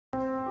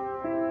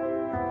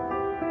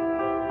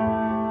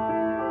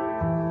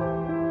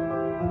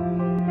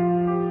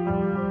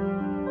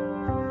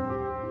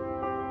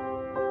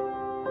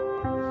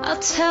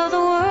tell the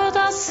world,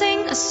 I'll sing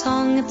a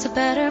song. It's a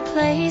better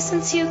place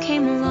since you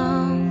came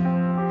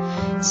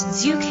along.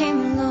 Since you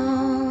came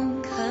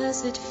along.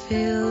 'Cause it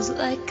feels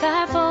like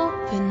I've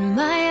opened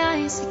my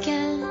eyes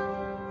again,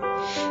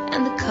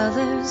 and the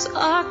colors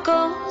are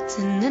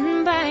golden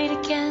and bright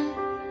again.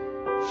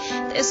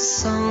 There's a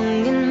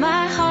song in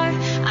my heart,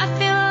 I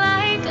feel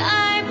like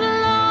I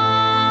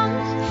belong.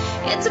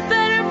 It's a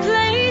better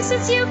place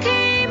since you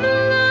came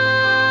along.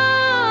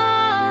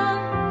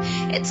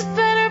 It's a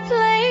better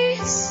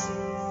place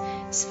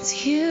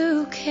since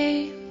you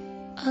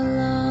came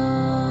along.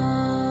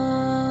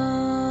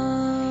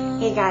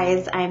 Hey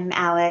guys, I'm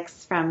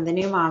Alex from the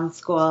New Mom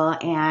School,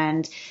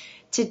 and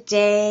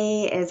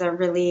today is a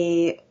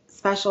really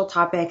special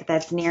topic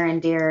that's near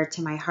and dear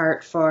to my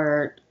heart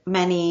for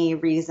many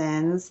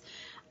reasons.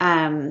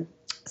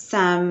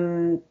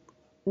 Some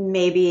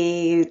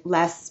maybe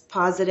less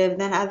positive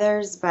than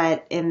others,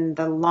 but in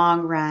the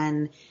long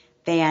run,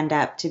 they end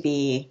up to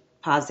be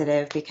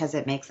positive because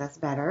it makes us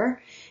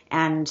better.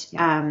 And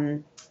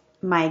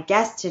my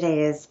guest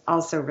today is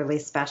also really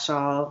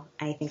special.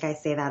 I think I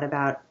say that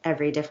about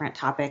every different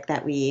topic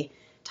that we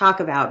talk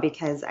about,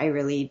 because I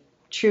really,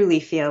 truly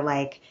feel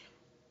like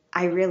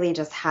I really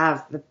just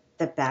have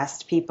the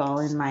best people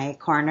in my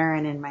corner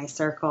and in my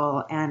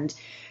circle. And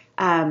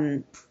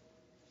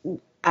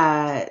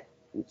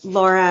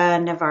Laura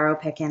Navarro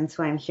Pickens,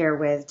 who I'm here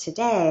with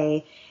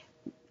today,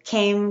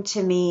 came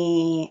to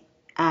me.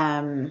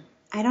 I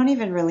don't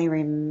even really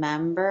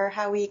remember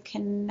how we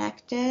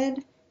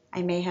connected.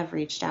 I may have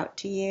reached out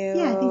to you.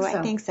 Yeah,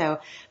 I think so.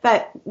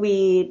 But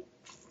when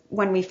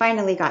we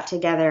finally got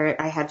together,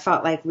 I had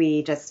felt like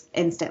we just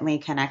instantly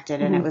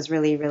connected, and it was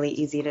really, really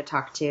easy to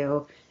talk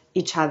to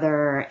each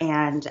other.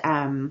 And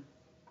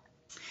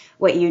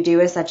what you do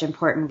is such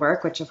important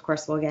work, which of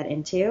course we'll get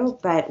into.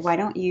 But why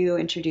don't you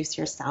introduce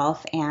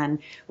yourself and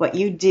what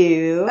you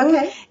do,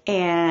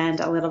 and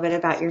a little bit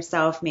about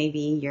yourself,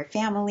 maybe your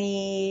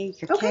family,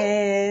 your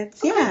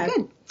kids. Okay,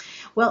 good.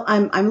 Well,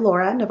 I'm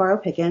Laura Navarro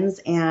Pickens,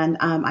 and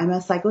I'm a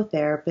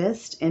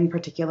psychotherapist. In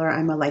particular,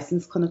 I'm a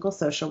licensed clinical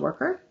social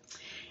worker,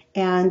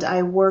 and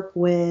I work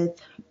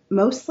with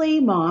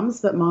mostly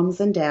moms, but moms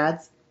and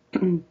dads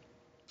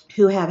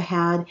who have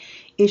had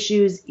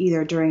issues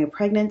either during a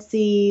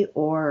pregnancy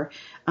or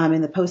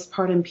in the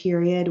postpartum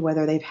period,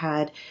 whether they've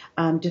had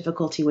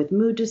difficulty with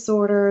mood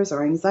disorders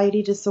or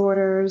anxiety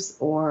disorders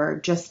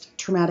or just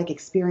traumatic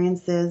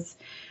experiences,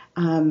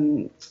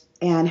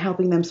 and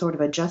helping them sort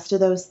of adjust to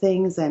those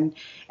things, and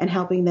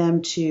helping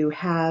them to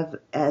have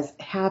as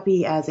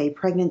happy as a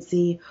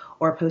pregnancy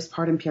or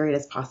postpartum period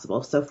as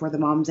possible. So for the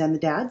moms and the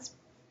dads,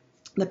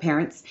 the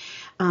parents.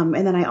 And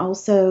then I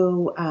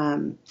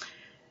also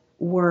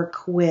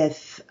work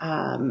with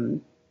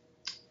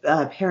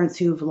parents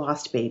who've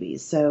lost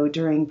babies. So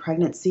during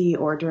pregnancy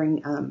or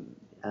during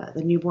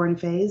the newborn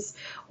phase,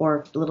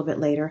 or a little bit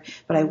later.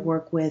 But I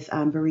work with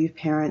bereaved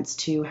parents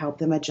to help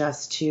them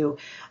adjust to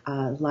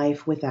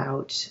life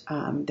without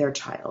their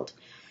child.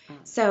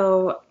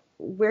 So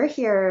we're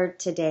here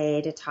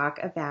today to talk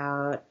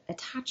about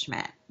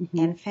attachment,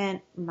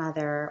 infant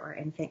mother or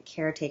infant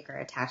caretaker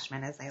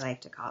attachment, as I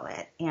like to call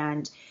it.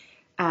 And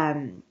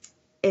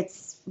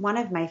it's one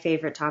of my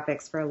favorite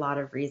topics for a lot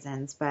of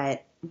reasons,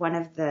 but one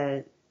of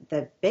the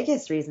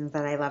biggest reasons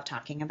that I love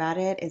talking about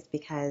it is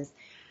because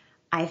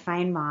I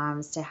find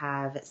moms to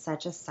have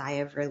such a sigh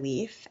of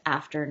relief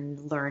after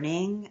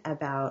learning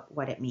about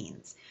what it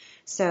means.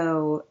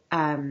 So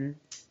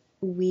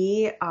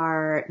we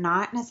are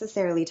not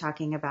necessarily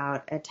talking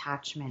about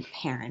attachment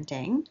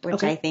parenting,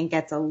 which I think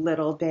gets a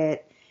little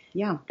bit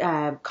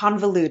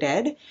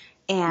convoluted.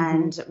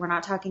 And we're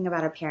not talking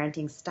about a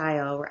parenting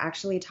style. We're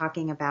actually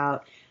talking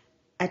about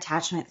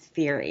attachment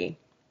theory,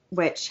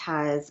 which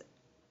has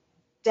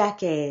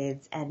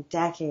decades and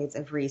decades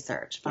of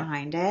research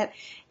behind it.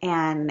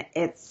 And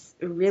it's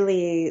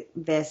really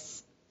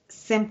this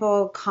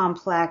simple,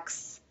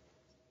 complex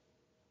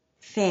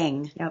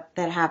thing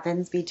that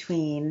happens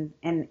between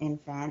an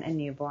infant, a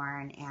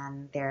newborn,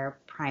 and their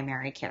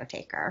primary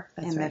caretaker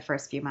the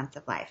first few months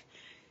of life.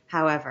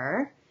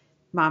 However,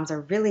 moms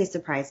are really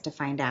surprised to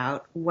find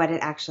out what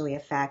it actually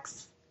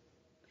affects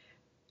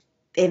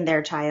in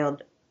their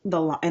child in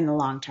the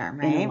long term,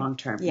 right? In the long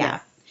term,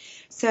 yeah.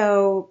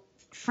 So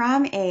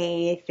from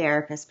a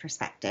therapist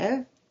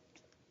perspective,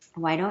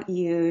 why don't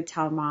you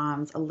tell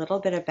moms a little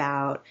bit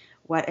about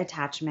what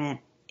attachment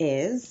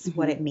is,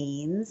 what it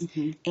means,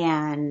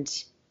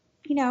 and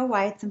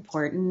why it's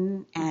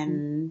important,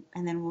 and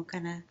then we'll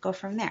kind of go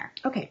from there.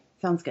 Okay.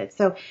 Sounds good.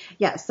 So,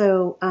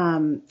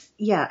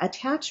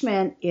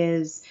 attachment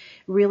is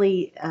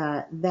really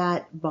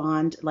that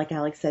bond, like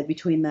Alex said,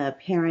 between the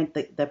parent,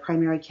 the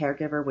primary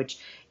caregiver, which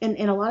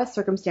in a lot of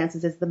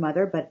circumstances is the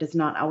mother, but does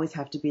not always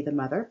have to be the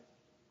mother,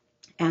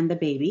 and the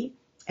baby.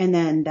 And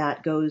then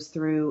that goes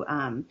through,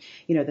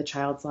 the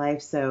child's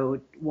life.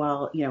 So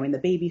while, in the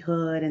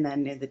babyhood and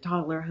then in the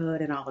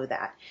toddlerhood and all of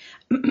that.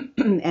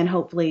 And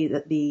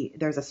hopefully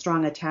there's a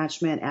strong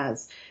attachment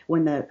as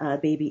when the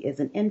baby is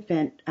an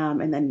infant,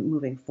 and then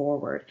moving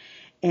forward.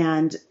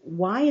 And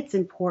why it's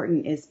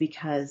important is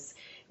because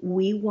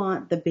we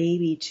want the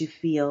baby to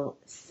feel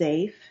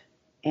safe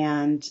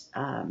and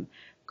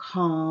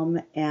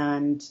calm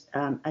and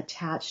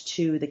attached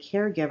to the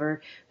caregiver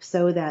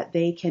so that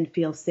they can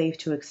feel safe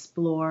to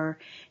explore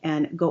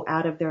and go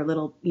out of their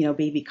little,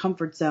 baby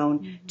comfort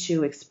zone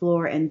to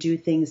explore and do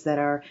things that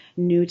are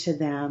new to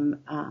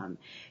them.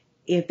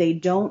 If they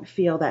don't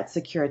feel that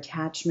secure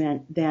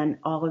attachment, then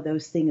all of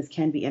those things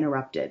can be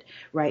interrupted,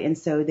 right? And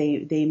so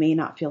they may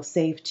not feel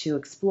safe to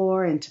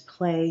explore and to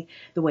play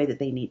the way that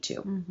they need to,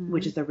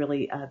 which is a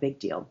really big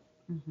deal.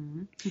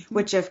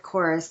 Which of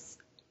course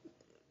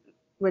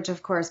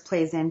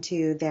plays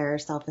into their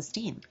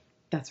self-esteem.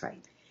 That's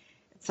right.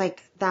 It's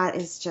like, that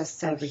is just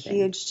so Everything.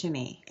 huge to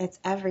me. It's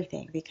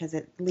everything, because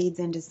it leads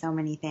into so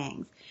many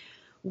things.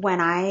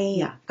 When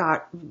I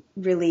got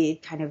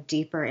really kind of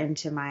deeper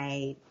into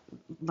my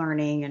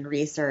learning and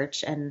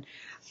research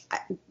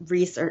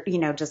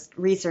just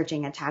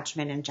researching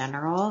attachment in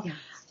general,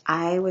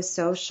 I was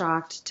so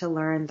shocked to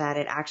learn that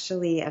it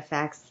actually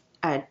affects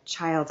a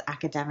child's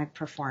academic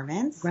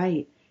performance.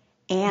 Right.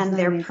 And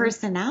their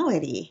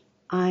personality.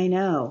 I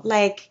know.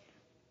 Like,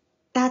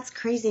 that's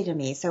crazy to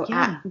me. So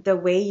the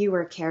way you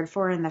were cared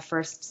for in the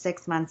first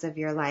 6 months of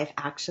your life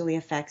actually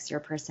affects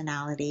your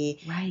personality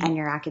and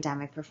your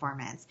academic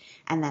performance.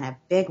 And then a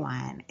big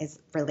one is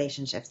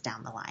relationships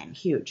down the line.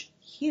 Huge.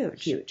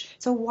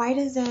 So why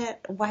does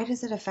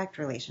it affect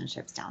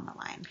relationships down the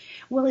line?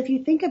 Well, if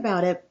you think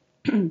about it,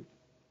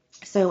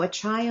 so a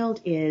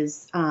child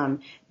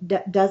doesn't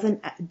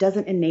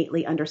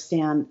innately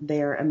understand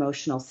their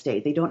emotional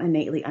state. They don't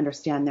innately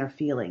understand their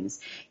feelings.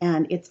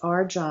 And it's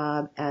our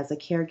job as a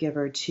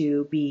caregiver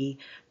to be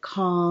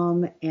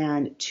calm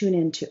and tune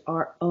into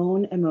our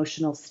own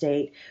emotional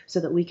state so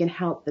that we can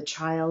help the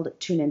child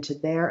tune into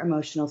their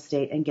emotional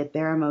state and get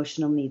their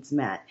emotional needs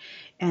met.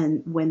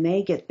 And when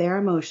they get their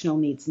emotional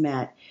needs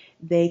met,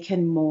 they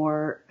can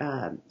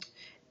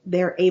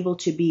they're able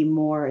to be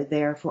more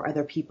there for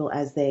other people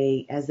as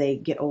they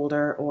get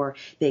older, or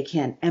they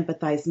can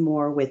empathize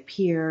more with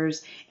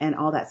peers and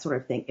all that sort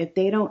of thing. If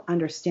they don't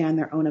understand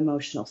their own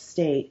emotional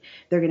state,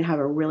 they're going to have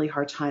a really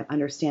hard time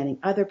understanding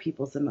other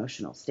people's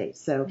emotional state.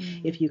 So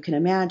if you can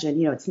imagine,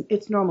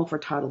 it's normal for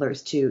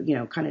toddlers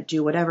to, kind of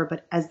do whatever,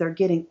 but as they're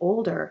getting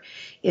older,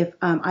 if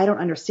I don't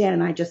understand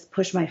and I just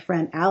push my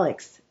friend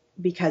Alex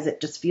because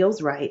it just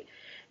feels right,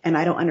 and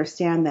I don't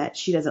understand that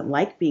she doesn't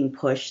like being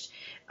pushed,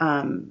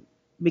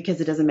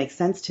 because it doesn't make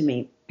sense to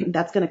me,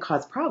 that's going to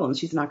cause problems.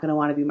 She's not going to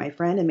want to be my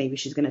friend, and maybe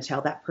she's going to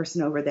tell that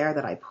person over there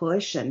that I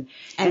push, and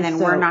then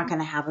so, we're not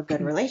going to have a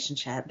good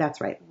relationship. That's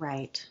right.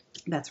 Right.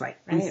 That's right.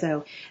 And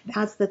so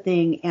that's the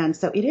thing. And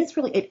so it is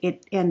really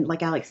it and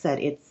like Alex said,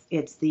 it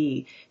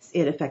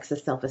affects the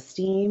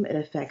self-esteem, it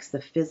affects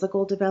the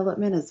physical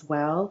development as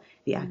well,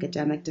 the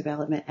academic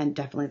development, and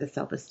definitely the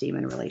self-esteem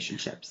in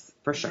relationships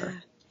for sure.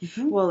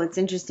 Well, it's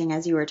interesting,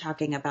 as you were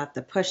talking about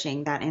the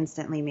pushing, that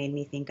instantly made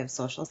me think of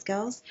social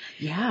skills.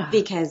 Yeah.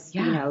 Because,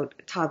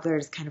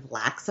 toddlers kind of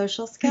lack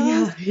social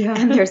skills. Yeah.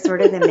 And they're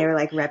sort of in their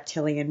like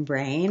reptilian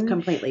brain.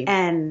 Completely.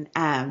 And,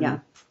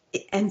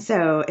 and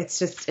so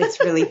it's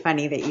really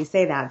funny that you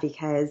say that,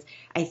 because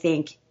I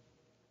think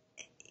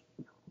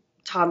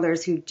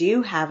toddlers who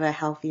do have a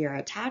healthier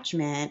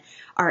attachment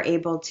are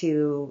able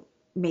to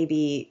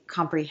maybe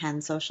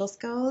comprehend social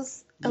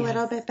skills a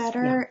little bit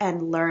better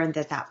and learn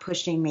that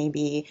pushing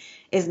maybe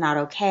is not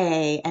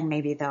okay, and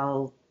maybe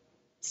they'll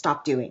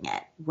stop doing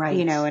it, right?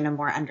 In a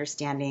more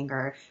understanding,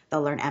 or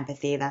they'll learn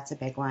empathy. That's a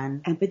big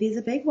one. Empathy is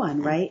a big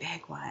one, right?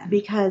 Big one.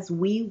 Because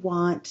we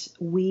want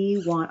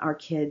our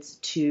kids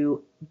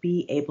to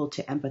be able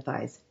to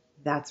empathize.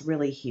 That's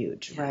really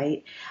huge,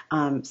 right?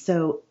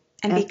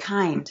 Be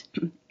kind.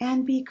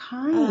 And be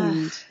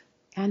kind.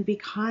 And be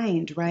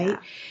kind, right? Yeah.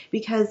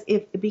 Because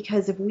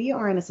if we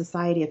are in a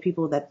society of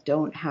people that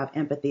don't have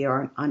empathy or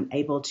are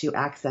unable to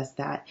access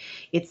that,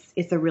 it's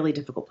a really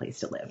difficult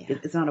place to live. Yeah.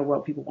 It's not a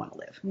world people want to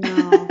live.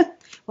 No.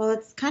 Well,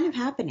 it's kind of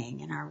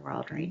happening in our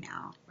world right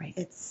now. Right.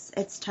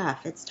 It's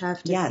tough. It's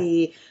tough to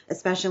see,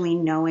 especially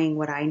knowing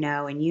what I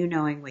know and you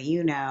knowing what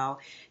you know,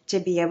 to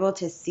be able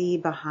to see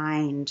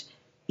behind,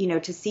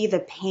 to see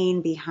the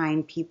pain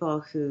behind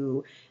people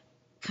who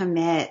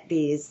commit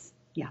these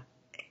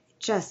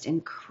just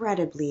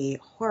incredibly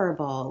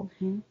horrible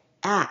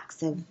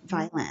acts of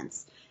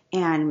violence.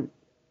 And,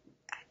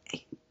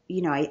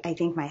 I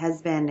think my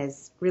husband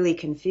is really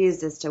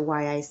confused as to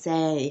why I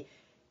say,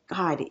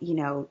 God,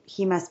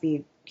 he must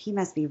be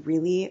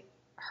really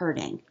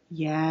hurting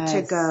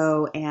to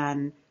go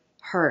and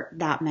hurt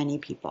that many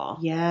people.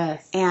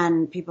 Yes.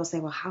 And people say,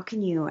 well, how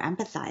can you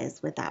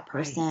empathize with that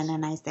person? Right.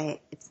 And I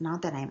say, it's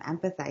not that I'm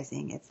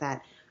empathizing. It's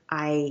that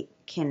I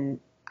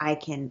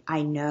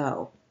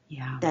know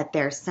that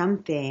there's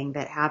something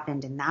that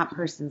happened in that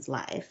person's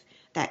life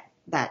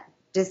that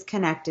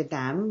disconnected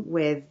them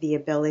with the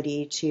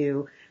ability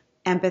to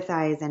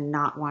empathize and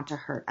not want to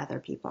hurt other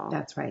people.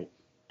 That's right.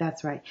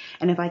 That's right.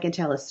 And if I can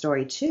tell a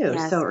story too.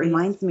 Yes, So it please.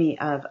 reminds me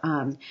of,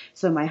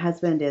 so my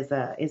husband is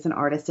an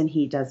artist and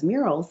he does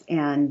murals,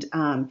 and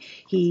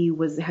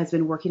has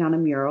been working on a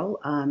mural,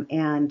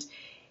 and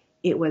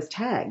it was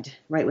tagged,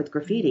 right, with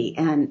graffiti.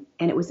 And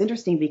it was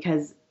interesting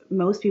because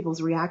most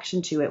people's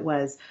reaction to it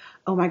was,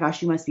 oh my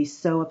gosh, you must be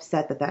so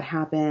upset that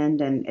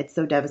happened, and it's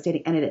so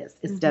devastating. And it is.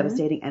 It's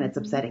devastating and it's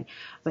upsetting.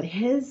 But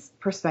his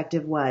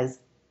perspective was,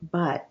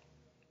 but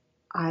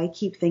I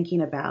keep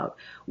thinking about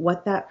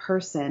what that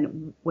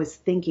person was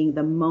thinking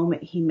the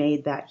moment he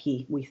made that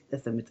made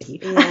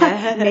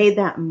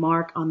that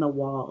mark on the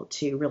wall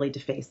to really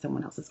deface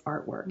someone else's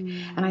artwork.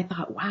 And I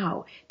thought,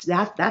 wow,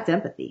 that's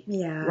empathy,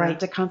 right?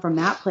 To come from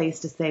that place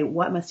to say,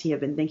 what must he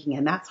have been thinking?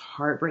 And that's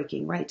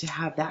heartbreaking, right? To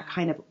have that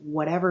kind of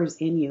whatever's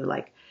in you,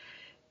 like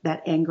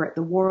that anger at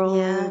the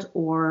world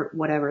or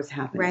whatever's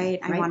happening. Right.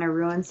 I want to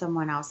ruin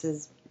someone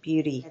else's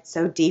beauty. It's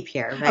so deep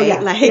here, right? Oh, yeah.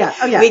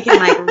 Like we can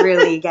like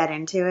really get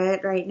into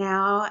it right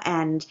now.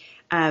 And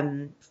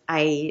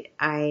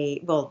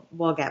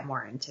we'll get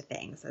more into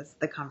things as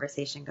the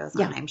conversation goes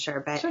on, I'm sure.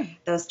 But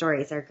those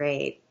stories are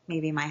great.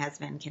 Maybe my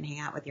husband can hang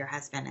out with your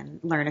husband and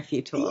learn a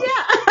few tools.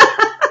 Yeah.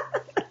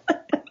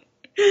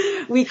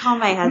 We call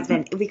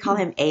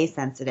him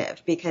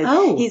asensitive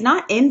because he's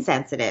not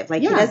insensitive.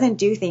 Like he doesn't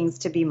do things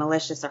to be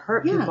malicious or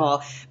hurt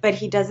people, but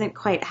he doesn't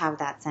quite have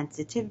that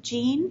sensitive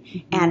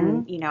gene.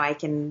 And, you know, I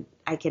can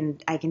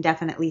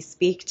definitely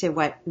speak to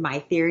what my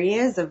theory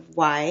is of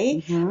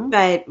why,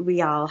 but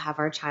we all have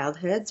our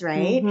childhoods,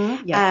 right?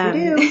 Yes, we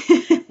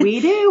do.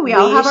 We do. We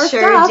all have our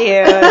sure stuff.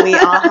 do. We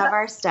all have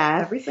our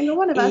stuff. Every single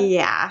one of us.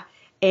 Yeah.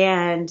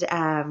 And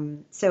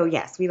so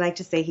yes, we like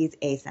to say he's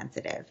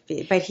asensitive,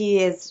 but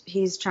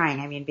he's trying.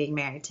 I mean, being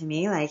married to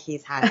me, like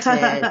he's had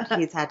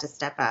to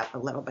step up a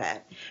little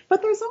bit.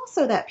 But there's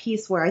also that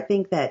piece where I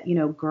think that, you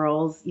know,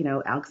 girls, you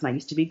know, Alex and I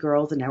used to be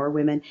girls and now we're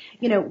women,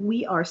 you know,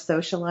 we are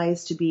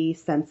socialized to be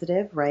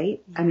sensitive,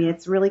 right? I mean,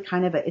 it's really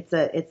kind of it's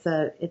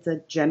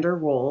a gender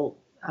role,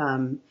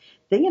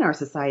 thing in our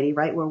society,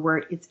 right?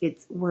 Where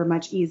we're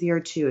much easier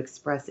to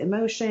express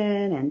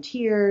emotion and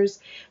tears,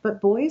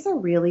 but boys are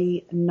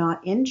really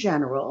not, in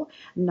general,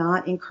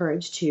 not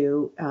encouraged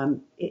to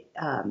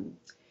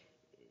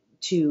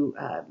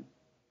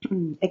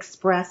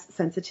express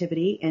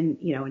sensitivity and,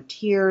 you know,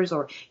 tears,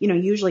 or, you know,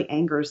 usually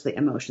anger is the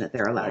emotion that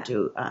they're allowed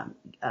to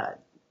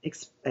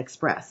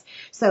express.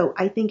 So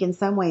I think in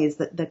some ways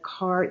that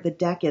the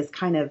deck is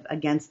kind of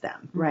against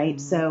them, right?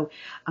 So,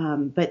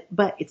 but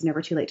it's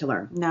never too late to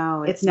learn.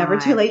 No, it's never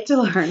too late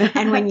to learn.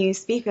 And when you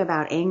speak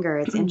about anger,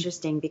 it's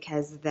interesting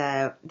because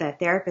the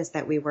therapist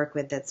that we work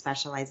with that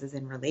specializes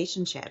in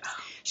relationships,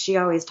 she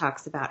always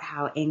talks about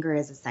how anger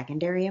is a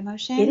secondary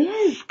emotion. It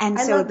is. And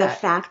so the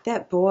fact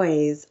that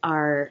boys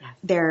are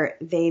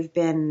they've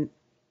been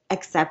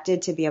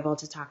accepted to be able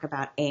to talk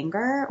about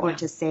anger or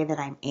to say that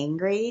I'm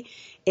angry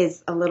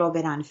is a little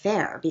bit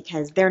unfair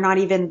because they're not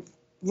even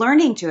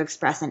learning to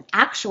express an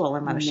actual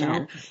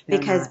emotion,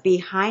 because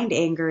behind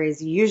anger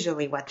is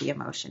usually what the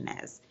emotion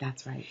is.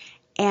 That's right.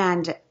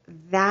 And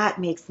that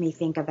makes me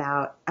think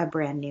about a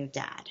brand new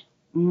dad.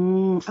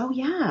 Oh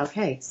yeah.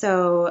 Okay.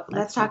 So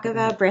let's talk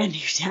about brand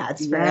new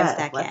dads for a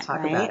second. Let's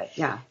talk about it.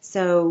 Yeah.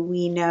 So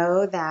we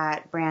know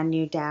that brand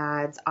new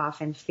dads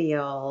often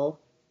feel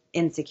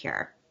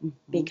insecure.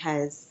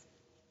 Because,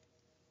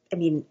 I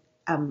mean,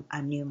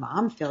 a new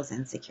mom feels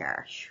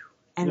insecure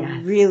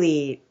and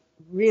really,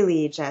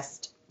 really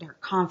just their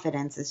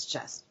confidence is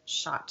just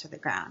shot to the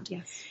ground.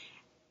 Yes.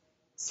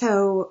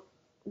 So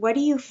what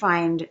do you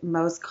find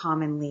most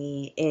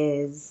commonly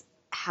is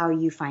how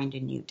you find a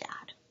new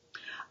dad?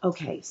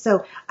 Okay.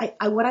 So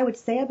what I would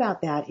say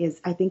about that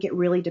is I think it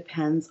really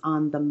depends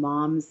on the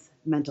mom's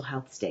mental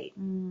health state,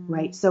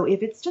 right? So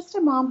if it's just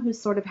a mom who's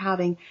sort of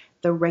having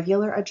the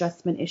regular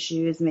adjustment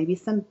issues, maybe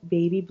some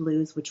baby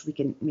blues, which we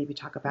can maybe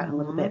talk about in a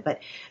little bit, but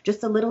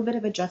just a little bit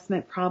of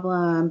adjustment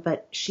problem,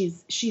 but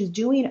she's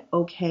doing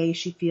okay.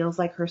 She feels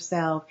like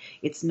herself.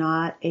 It's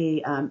not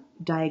a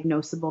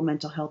diagnosable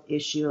mental health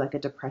issue like a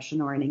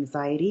depression or an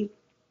anxiety.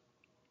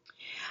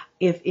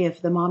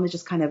 If the mom is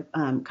just kind of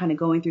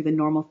going through the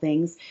normal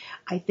things,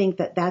 I think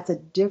that that's a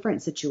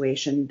different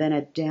situation than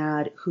a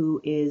dad who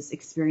is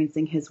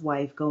experiencing his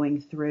wife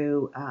going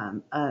through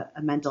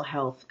a mental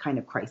health kind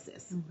of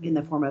crisis in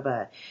the form of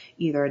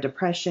either a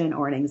depression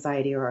or an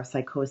anxiety or a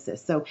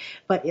psychosis. So,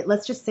 but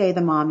let's just say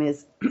the mom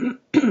is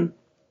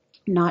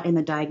not in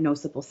the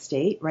diagnosable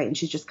state, right? And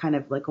she's just kind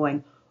of like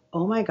going,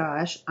 oh my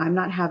gosh, I'm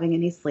not having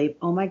any sleep.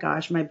 Oh my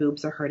gosh, my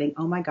boobs are hurting.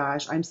 Oh my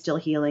gosh, I'm still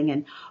healing.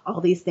 And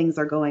all these things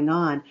are going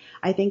on.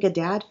 I think a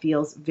dad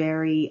feels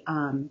very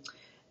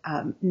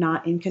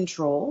not in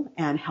control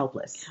and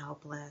helpless.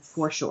 Helpless.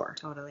 For sure.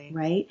 Totally.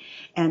 Right?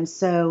 And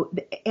so,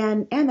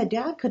 and the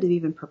dad could have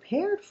even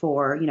prepared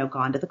for,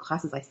 gone to the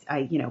classes.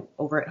 I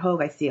over at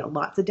Hogue, I see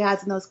lots of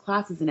dads in those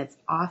classes and it's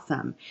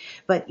awesome.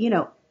 But,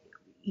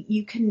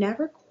 you can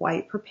never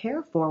quite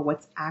prepare for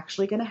what's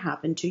actually going to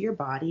happen to your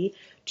body,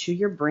 to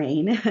your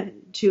brain,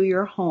 to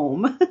your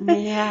home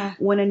Yeah.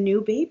 when a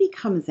new baby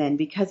comes in,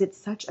 because it's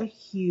such a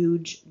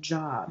huge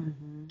job,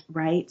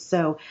 right?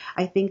 So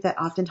I think that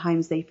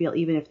oftentimes they feel,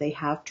 even if they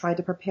have tried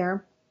to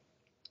prepare,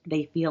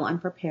 they feel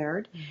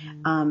unprepared.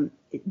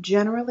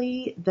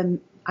 Generally,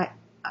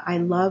 I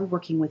love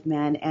working with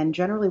men, and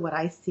generally what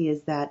I see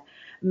is that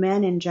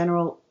men in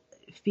general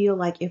feel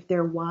like if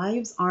their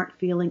wives aren't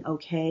feeling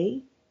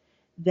okay,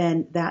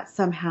 then that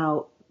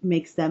somehow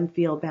makes them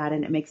feel bad,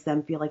 and it makes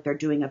them feel like they're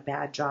doing a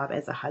bad job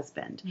as a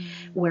husband.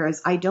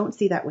 Whereas I don't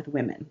see that with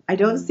women. I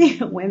don't see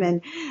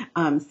women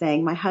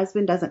saying, my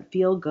husband doesn't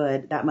feel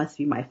good, that must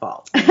be my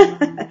fault.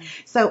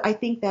 So I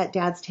think that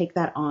dads take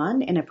that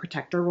on in a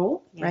protector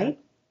role, right?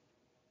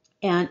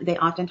 And they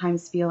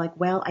oftentimes feel like,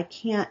 well, I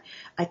can't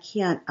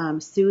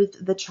soothe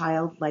the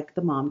child like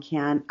the mom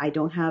can. I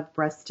don't have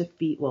breasts to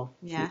feed. Well,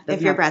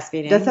 if you're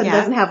breastfeeding, doesn't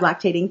have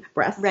lactating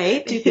breasts,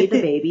 right, to feed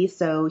the baby.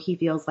 So he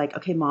feels like,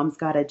 okay, mom's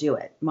got to do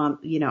it. Mom,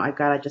 I've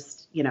got to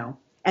just,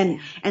 and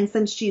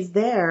since she's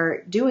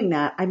there doing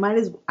that,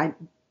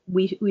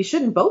 we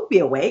shouldn't both be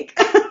awake.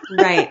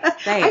 Right.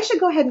 I should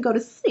go ahead and go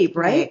to sleep,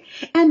 right?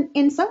 And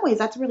in some ways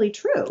that's really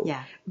true.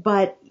 Yeah.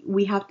 But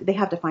they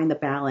have to find the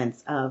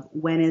balance of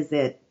when is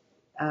it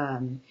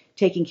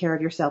taking care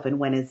of yourself and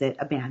when is it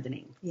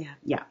abandoning.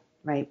 Yeah,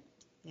 right.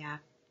 Yeah.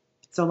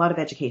 So a lot of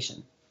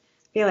education.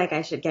 I feel like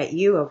I should get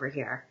you over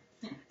here.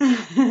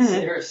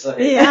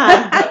 Seriously.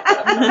 Yeah.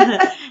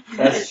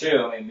 That's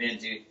true. I mean, men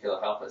do feel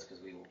helpless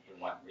because we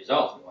want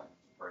results.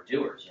 We're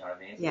doers, you know what I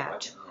mean? Yeah,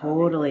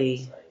 totally.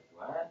 It's like,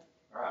 what?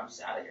 All right, I'm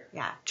just out of here.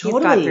 Yeah.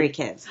 Totally. He's got 3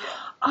 kids.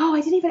 Oh,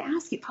 I didn't even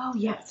ask you. Oh,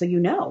 yeah. So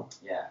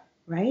Yeah.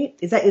 Right?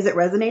 Is it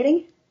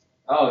resonating?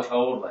 Oh,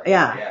 totally.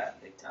 Yeah. Yeah,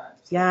 big time.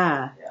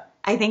 Yeah.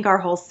 I think our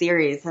whole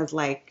series has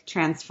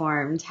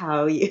transformed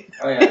how you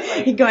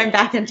like going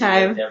back in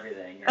time.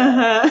 Everything.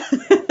 Yeah.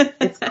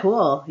 It's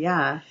cool.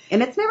 Yeah.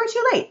 And it's never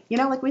too late,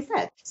 like we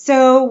said.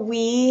 So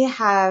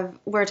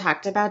we're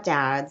talked about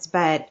dads,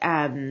 but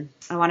I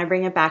want to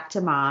bring it back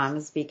to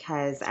moms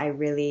because I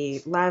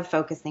really love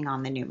focusing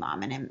on the new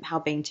mom and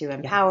helping to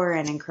empower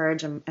and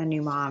encourage a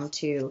new mom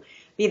to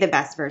be the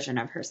best version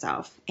of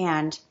herself.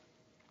 And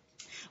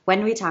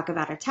when we talk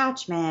about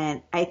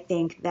attachment, I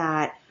think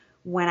that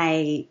when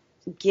I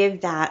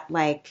give that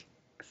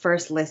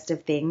first list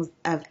of things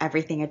of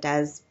everything it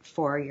does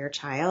for your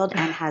child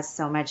and has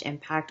so much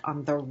impact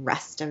on the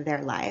rest of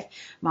their life,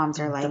 moms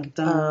are like,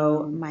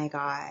 oh my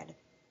God.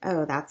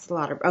 Oh, that's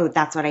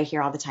that's what I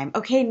hear all the time.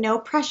 Okay, no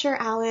pressure,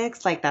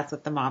 Alex. That's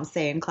what the moms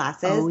say in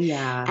classes. Oh,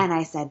 yeah. And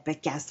I said,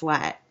 but guess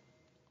what?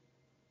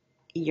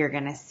 You're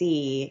going to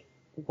see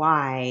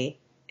why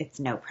it's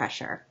no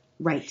pressure.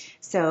 Right.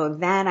 So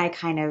then I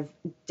kind of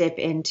dip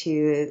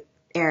into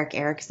Erik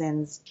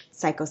Erikson's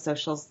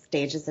psychosocial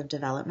stages of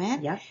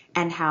development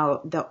and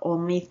how the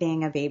only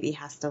thing a baby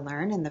has to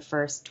learn in the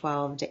first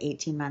 12 to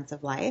 18 months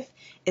of life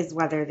is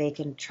whether they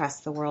can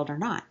trust the world or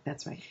not.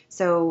 That's right.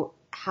 So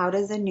how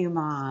does a new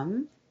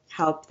mom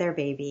help their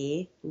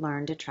baby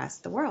learn to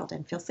trust the world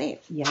and feel safe?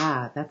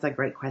 Yeah, that's a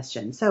great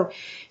question. So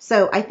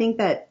I think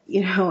that,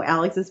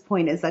 Alex's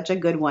point is such a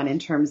good one in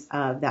terms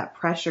of that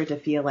pressure to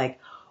feel like,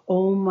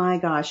 oh my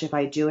gosh, if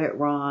I do it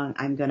wrong,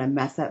 I'm going to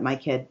mess up my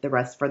kid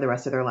for the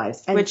rest of their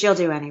lives. And, which you'll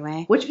do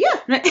anyway.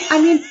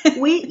 I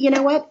mean, you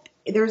know what?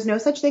 There's no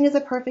such thing as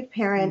a perfect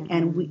parent,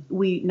 and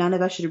we none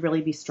of us should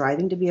really be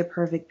striving to be a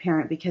perfect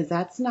parent because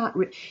that's not.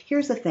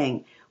 Here's the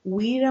thing.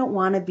 We don't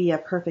want to be a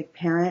perfect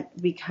parent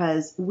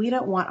because we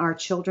don't want our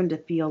children to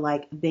feel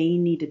like they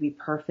need to be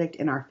perfect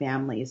in our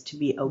families to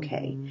be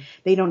okay.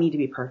 They don't need to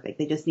be perfect.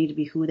 They just need to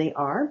be who they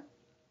are.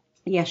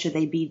 Yeah, should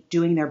they be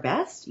doing their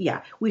best?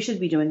 Yeah, we should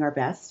be doing our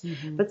best.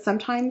 But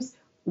sometimes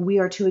we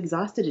are too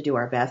exhausted to do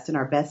our best, and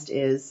our best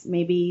is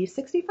maybe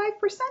 65%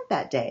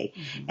 that day.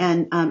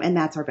 And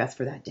that's our best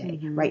for that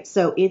day, right?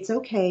 So it's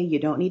okay. You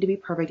don't need to be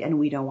perfect, and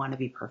we don't want to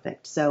be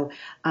perfect.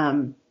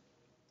 But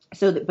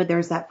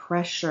there's that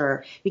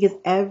pressure because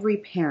every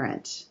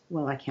parent,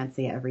 well, I can't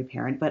say every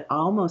parent, but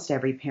almost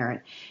every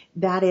parent,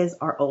 that is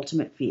our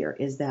ultimate fear,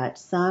 is that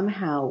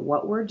somehow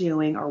what we're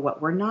doing or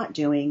what we're not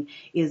doing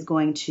is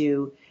going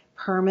to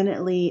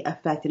permanently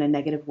affect in a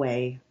negative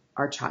way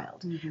our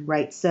child,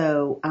 right?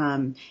 So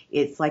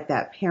it's like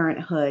that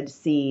Parenthood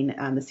scene,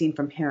 the scene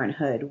from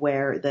Parenthood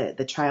where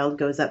the child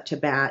goes up to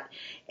bat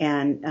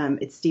and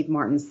it's Steve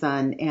Martin's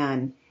son,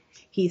 and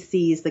he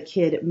sees the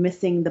kid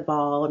missing the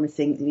ball or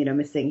missing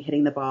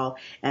hitting the ball,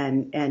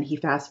 and he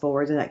fast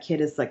forwards, and that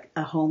kid is like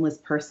a homeless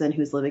person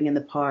who's living in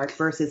the park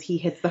versus he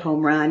hits the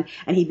home run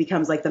and he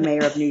becomes like the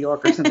mayor of New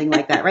York or something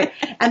like that, right?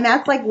 And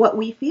that's like what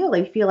we feel.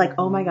 We feel like,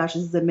 oh my gosh,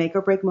 this is a make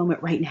or break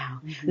moment right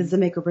now. This is a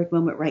make or break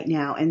moment right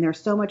now. And there's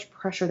so much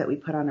pressure that we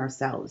put on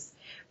ourselves.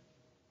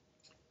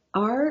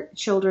 Our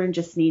children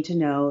just need to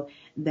know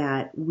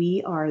that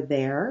we are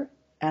there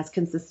as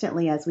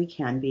consistently as we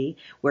can be.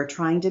 We're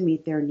trying to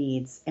meet their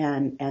needs,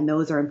 and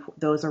those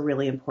are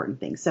really important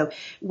things. So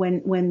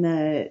when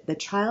the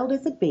child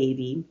is a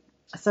baby,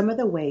 some of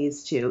the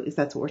ways to, is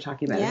that's what we're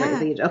talking about,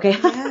 right? Age?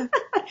 Okay.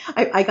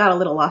 I got a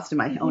little lost in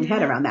my own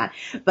head around that.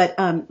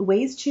 But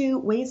ways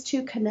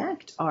to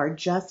connect are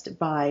just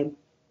by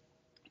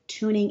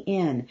tuning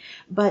in.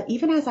 But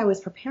even as I was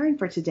preparing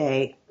for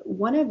today,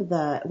 one of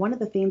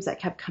the themes that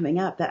kept coming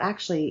up that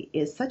actually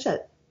is such a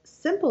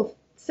simple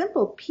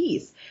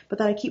piece, but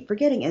that I keep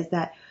forgetting, is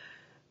that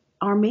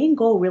our main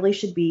goal really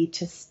should be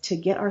to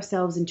get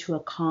ourselves into a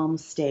calm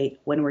state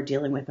when we're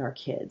dealing with our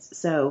kids.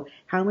 So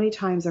how many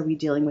times are we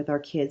dealing with our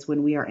kids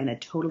when we are in a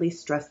totally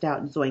stressed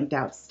out and zonked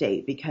out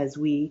state because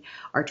we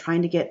are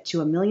trying to get to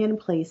a million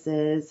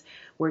places,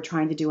 we're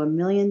trying to do a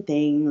million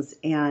things,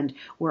 and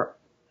we're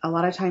a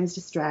lot of times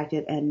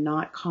distracted and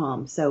not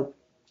calm. So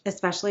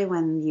especially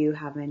when you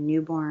have a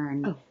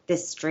newborn,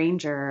 this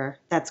stranger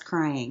that's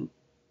crying.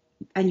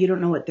 And you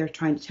don't know what they're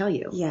trying to tell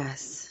you.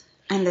 Yes.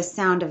 And the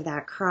sound of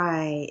that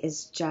cry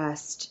is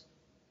just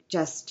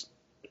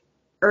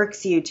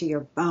irks you to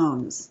your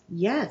bones.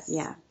 Yes.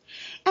 Yeah.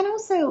 And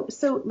also,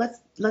 so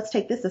let's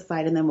take this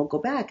aside and then we'll go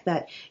back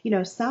that,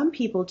 some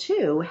people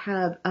too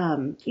have,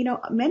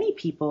 many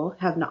people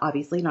have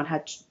obviously not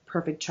had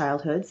perfect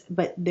childhoods,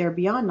 but they're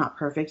beyond not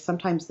perfect.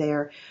 Sometimes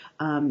they've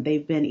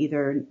been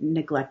either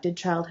neglected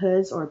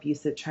childhoods or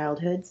abusive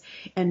childhoods.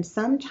 And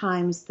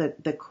sometimes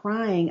the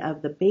crying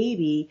of the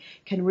baby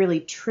can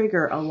really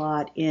trigger a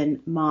lot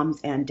in moms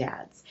and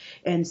dads.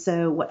 And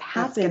so what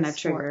happens... That's going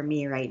to trigger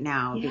me right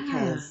now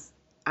because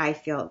I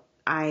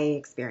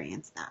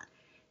experienced that.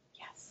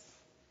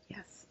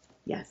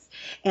 Yes.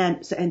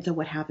 And so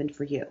what happened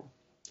for you?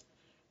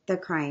 The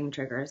crying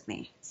triggers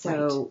me.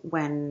 So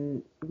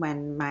when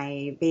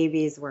my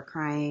babies were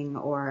crying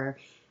or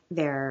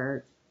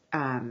they're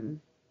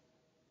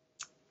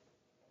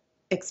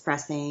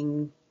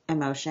expressing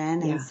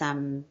emotion in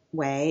some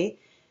way,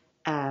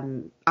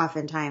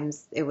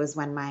 oftentimes it was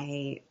when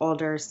my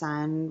older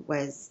son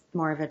was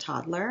more of a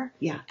toddler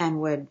and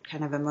would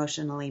kind of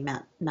emotionally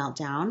melt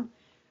down.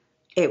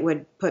 It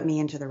would put me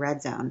into the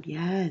red zone.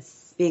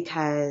 Yes.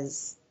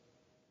 Because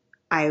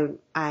I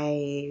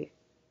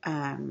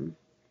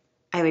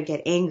would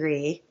get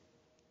angry,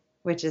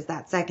 which is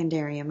that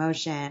secondary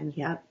emotion.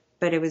 Yep.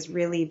 But it was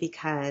really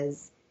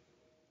because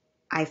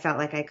I felt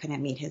like I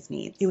couldn't meet his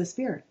needs. It was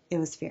fear. It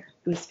was fear.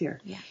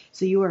 Yeah.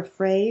 So you were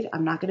afraid,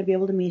 I'm not going to be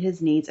able to meet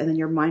his needs. And then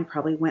your mind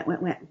probably went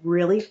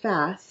really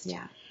fast.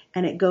 Yeah.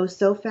 And it goes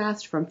so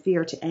fast from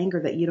fear to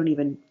anger that you don't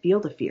even feel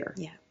the fear.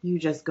 Yeah. You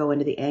just go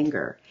into the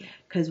anger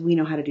because we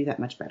know how to do that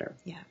much better.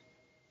 Yeah.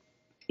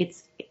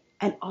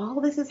 And all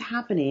this is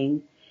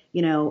happening,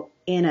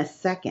 in a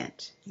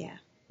second. Yeah.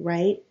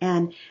 Right?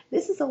 And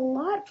this is a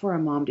lot for a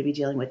mom to be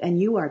dealing with.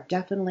 And you are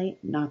definitely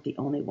not the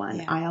only one.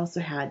 Yeah. I also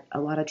had a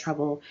lot of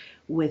trouble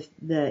with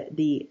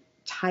the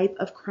type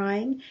of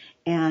crying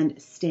and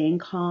staying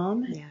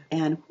calm. Yeah.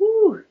 And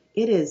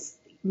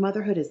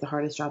motherhood is the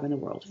hardest job in the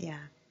world. Yeah.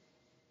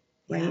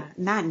 Right? Yeah.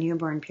 And that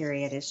newborn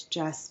period is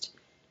just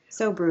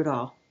so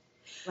brutal.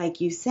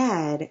 Like you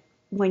said,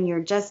 when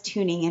you're just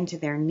tuning into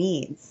their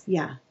needs.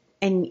 Yeah.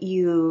 And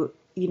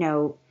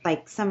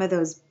like some of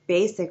those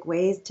basic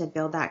ways to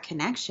build that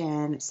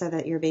connection so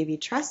that your baby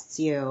trusts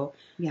you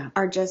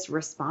are just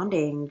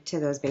responding to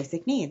those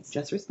basic needs.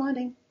 Just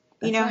responding.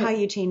 That's how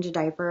you change a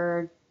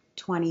diaper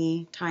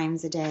 20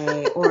 times a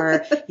day,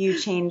 or you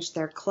change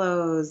their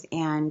clothes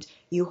and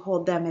you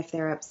hold them if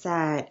they're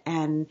upset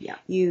and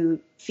you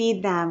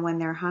feed them when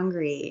they're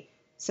hungry.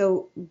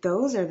 So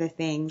those are the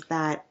things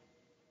that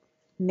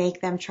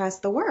make them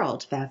trust the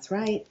world. That's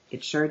right.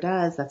 It sure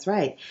does. That's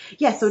right.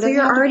 Yeah. So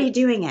you're already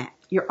doing it.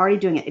 You're already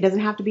doing it. It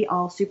doesn't have to be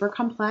all super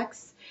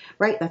complex,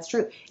 right? That's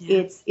true.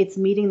 Yeah. It's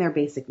meeting their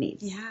basic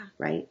needs. Yeah.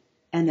 Right.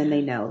 And then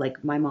they know,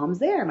 like, my mom's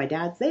there, my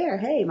dad's there.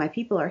 Hey, my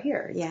people are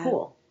here. It's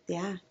cool.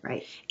 Yeah.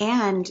 Right.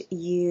 And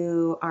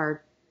you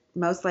are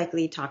most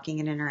likely talking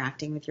and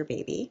interacting with your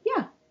baby.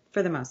 Yeah.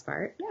 For the most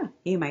part. Yeah.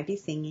 You might be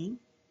singing.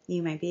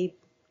 You might be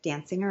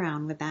dancing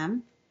around with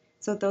them.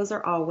 So those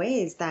are all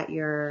ways that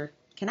you're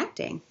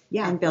connecting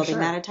and building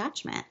that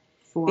attachment.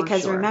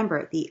 Because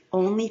remember, the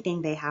only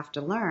thing they have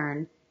to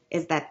learn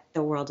is that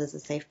the world is a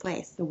safe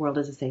place. The world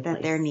is a safe place.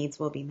 That their needs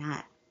will be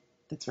met.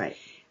 That's right.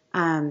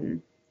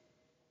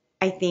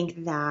 I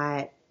think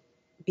that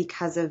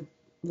because of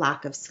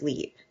lack of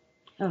sleep,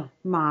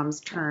 moms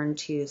turn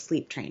to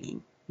sleep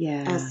training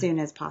as soon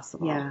as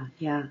possible.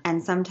 Yeah.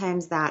 And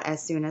sometimes that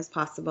as soon as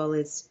possible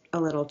is a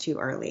little too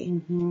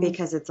early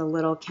because it's a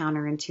little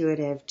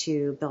counterintuitive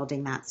to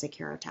building that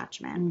secure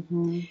attachment.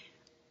 Mm-hmm.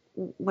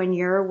 When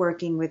you're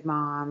working with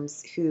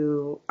moms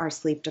who are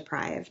sleep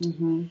deprived,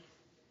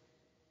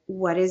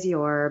 what is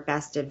your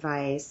best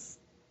advice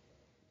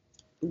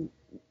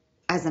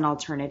as an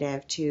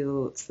alternative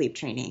to sleep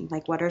training?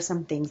 Like, what are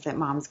some things that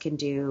moms can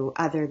do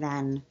other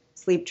than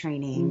sleep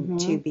training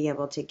to be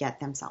able to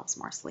get themselves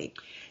more sleep?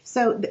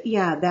 So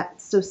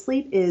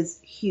sleep is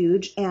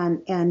huge,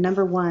 and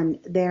number one,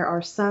 there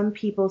are some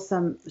people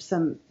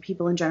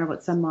in general,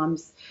 but some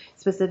moms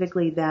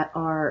specifically that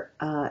are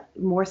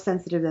more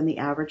sensitive than the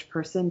average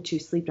person to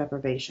sleep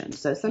deprivation.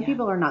 So some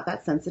people are not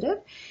that sensitive,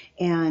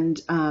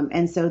 and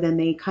so then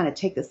they kind of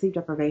take the sleep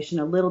deprivation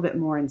a little bit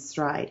more in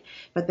stride.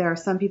 But there are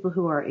some people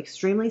who are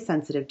extremely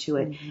sensitive to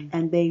it,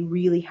 and they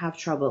really have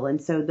trouble.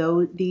 And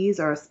so these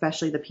are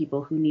especially the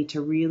people who need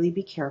to really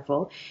be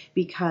careful,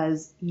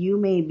 because you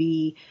may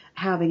be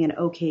having an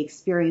okay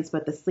experience,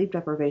 but the sleep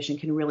deprivation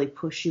can really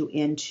push you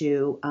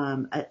into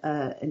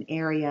an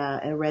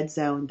area, a red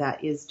zone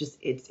that is just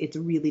it's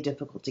really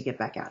difficult to get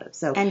back out of.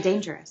 So and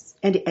dangerous.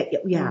 And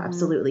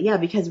absolutely,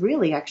 because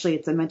really, actually,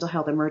 it's a mental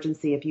health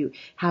emergency if you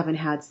haven't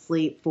had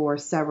sleep for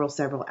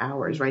several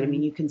hours, right? I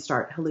mean, you can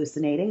start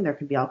hallucinating. There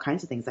could be all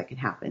kinds of things that can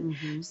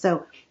happen.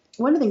 So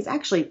one of the things,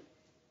 actually,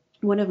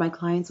 one of my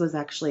clients was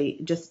actually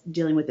just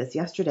dealing with this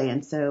yesterday,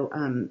 and so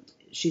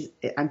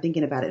I'm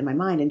thinking about it in my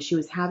mind, and she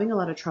was having a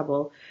lot of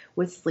trouble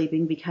with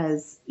sleeping,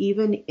 because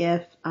even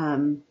if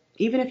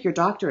your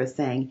doctor is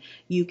saying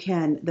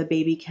the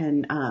baby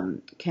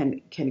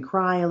can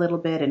cry a little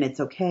bit and it's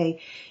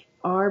okay,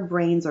 our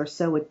brains are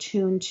so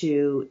attuned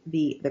to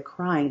the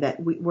crying that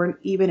we're,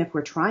 even if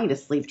we're trying to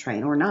sleep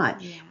train or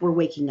not, we're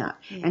waking up.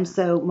 And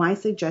so my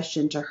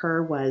suggestion to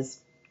her was,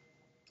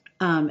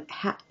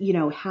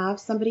 have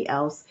somebody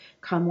else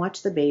come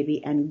watch the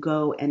baby and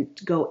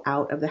go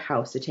out of the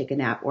house to take a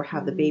nap, or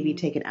have the baby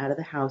taken out of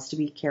the house to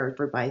be cared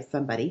for by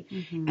somebody,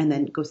 and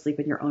then go sleep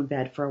in your own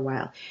bed for a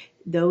while.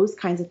 Those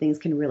kinds of things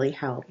can really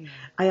help.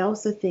 I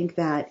also think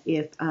that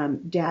if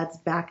dad's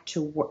back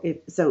to work,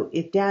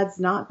 if dad's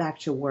not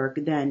back to work,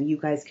 then you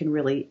guys can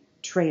really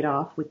trade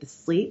off with the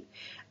sleep.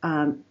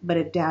 But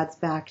if dad's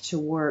back to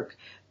work,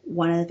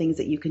 one of the things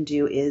that you can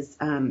do is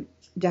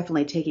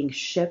definitely taking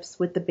shifts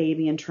with the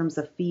baby in terms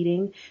of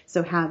feeding.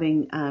 So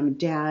having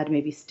dad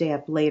maybe stay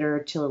up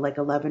later till like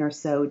 11 or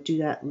so, do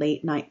that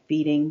late night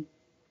feeding,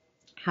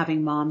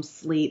 having mom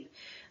sleep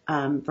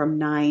from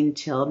 9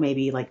 till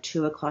maybe like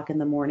 2 o'clock in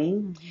the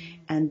morning.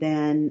 And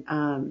then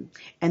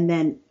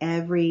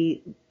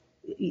every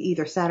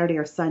either Saturday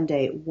or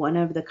Sunday, one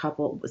of the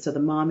couple, so the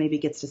mom maybe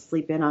gets to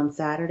sleep in on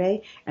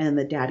Saturday, and then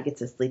the dad gets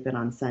to sleep in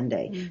on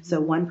Sunday. So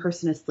one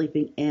person is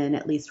sleeping in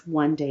at least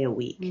one day a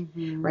week,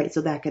 right?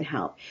 So that can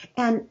help.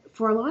 And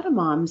for a lot of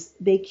moms,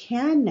 they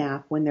can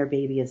nap when their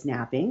baby is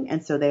napping.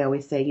 And so they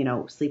always say,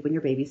 sleep when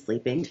your baby's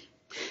sleeping.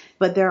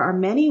 But there are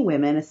many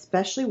women,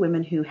 especially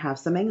women who have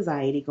some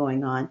anxiety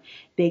going on,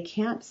 they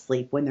can't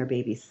sleep when their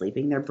baby's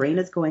sleeping. Their brain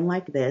is going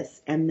like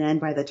this, and then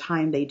by the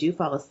time they do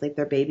fall asleep,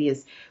 their baby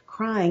is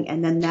crying,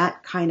 and then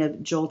that kind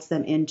of jolts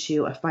them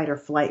into a fight or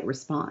flight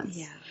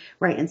response.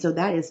 Right, and so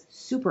that is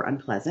super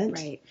unpleasant.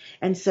 Right.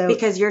 And so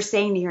because you're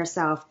saying to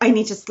yourself, I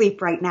need to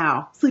sleep right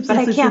now.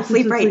 I can't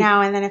sleep right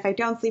now, and then if I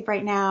don't sleep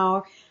right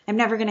now, I'm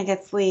never going to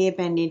get sleep,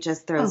 and it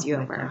just throws you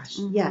over. Gosh.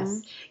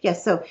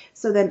 Yes.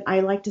 So then I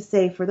like to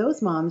say, for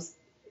those moms,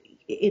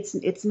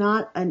 it's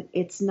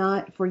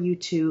not for you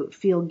to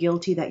feel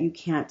guilty that you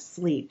can't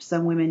sleep.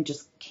 Some women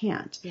just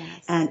can't.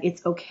 Yes. And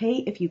it's okay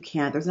if you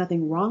can't. There's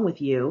nothing wrong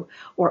with you,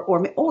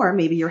 or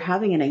maybe you're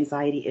having an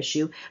anxiety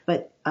issue,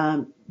 but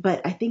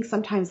I think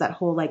sometimes that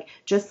whole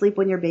just sleep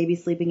when your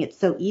baby's sleeping, it's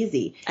so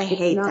easy. I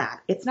hate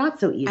that. It's not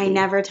so easy. I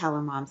never tell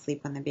a mom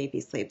sleep when the baby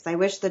sleeps. I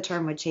wish the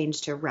term would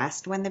change to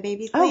rest when the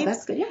baby sleeps. Oh,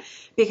 that's good. Yeah.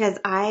 Because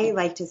I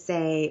like to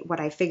say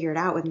what I figured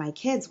out with my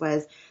kids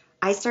was,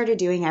 I started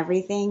doing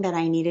everything that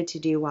I needed to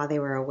do while they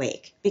were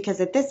awake.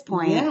 Because at this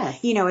point,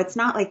 it's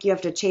not like you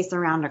have to chase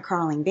around a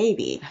crawling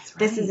baby. That's right.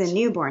 This is a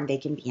newborn. They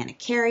can be in a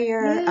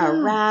carrier,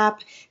 a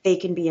wrap. They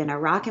can be in a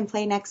rock and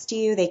play next to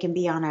you. They can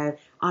be on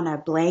a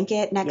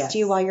blanket next to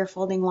you while you're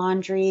folding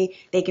laundry.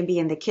 They can be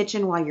in the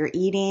kitchen while you're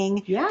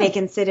eating. Yes. They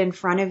can sit in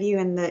front of you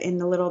in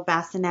the little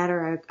bassinet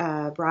or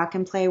a rock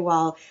and play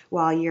while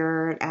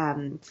you're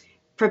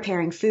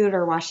preparing food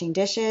or washing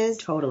dishes.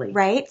 Totally.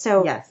 Right?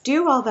 So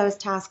do all those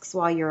tasks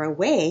while you're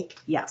awake,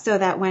 so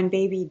that when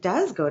baby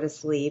does go to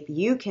sleep,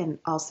 you can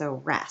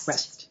also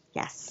rest.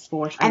 Yes.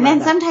 For sure. And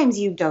then sometimes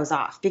you doze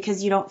off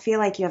because you don't feel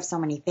like you have so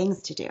many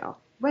things to do.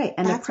 Right.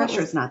 And the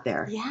pressure's not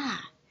there. Yeah.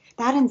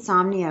 That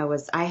insomnia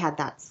I had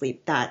that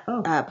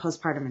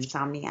postpartum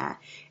insomnia.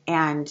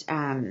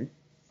 And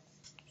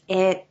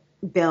it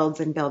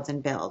builds and builds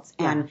and builds.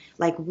 Yeah. And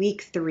like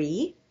week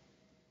 3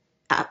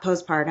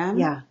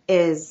 postpartum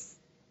is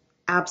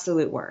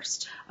absolute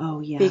worst.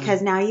 Oh, yeah.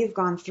 Because now you've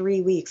gone 3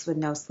 weeks with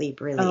no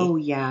sleep, really. Oh,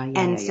 yeah.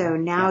 And so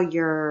now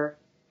you're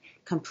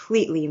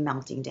completely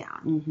melting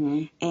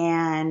down.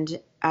 And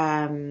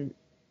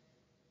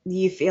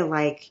you feel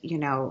like,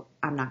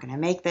 I'm not going to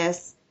make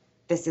this.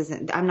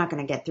 I'm not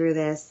going to get through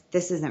this.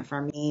 This isn't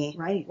for me.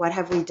 Right. What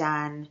have we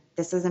done?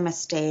 This is a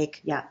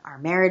mistake. Yeah. Our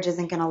marriage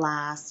isn't going to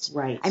last.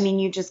 Right. I mean,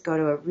 you just go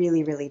to a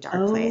really, really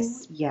dark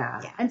place.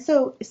 Yeah. And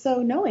so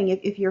knowing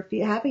if you're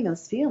having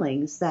those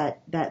feelings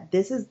that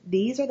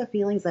these are the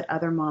feelings that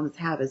other moms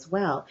have as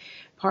well.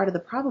 part of the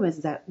problem is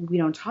that we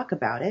don't talk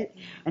about it.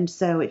 And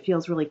so it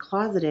feels really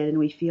closeted, and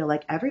we feel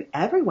like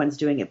everyone's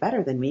doing it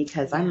better than me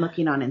because I'm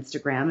looking on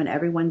Instagram and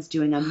everyone's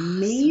doing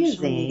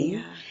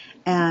amazing.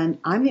 And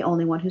I'm the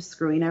only one who's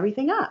screwing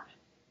everything up.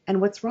 And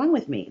what's wrong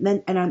with me?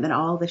 And then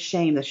all the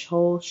shame, the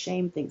whole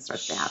shame thing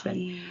starts to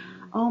happen.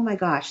 Oh my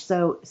gosh.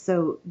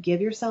 So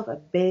give yourself a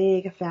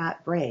big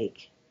fat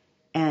break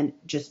and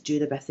just do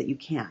the best that you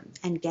can.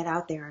 And get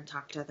out there and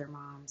talk to other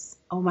moms.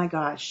 Oh my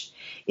gosh.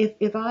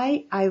 If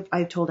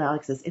I've told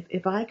Alex this,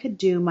 if I could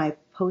do my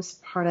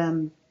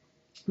postpartum,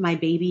 my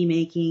baby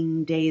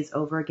making days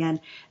over again,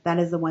 that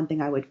is the one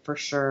thing I would for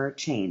sure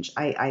change.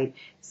 I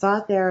saw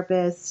a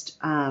therapist.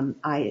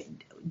 I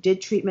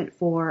did treatment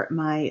for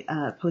my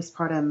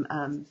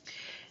postpartum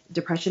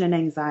depression and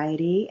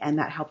anxiety, and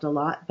that helped a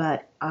lot.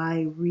 But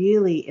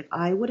if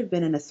I would have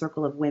been in a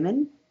circle of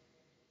women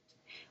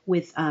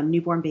with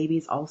newborn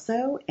babies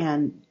also,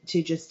 and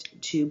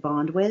to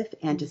bond with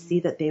and to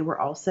see that they were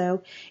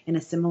also in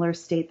a similar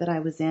state that I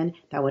was in,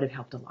 that would have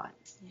helped a lot.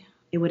 Yeah.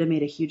 It would have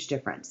made a huge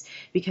difference,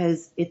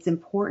 because it's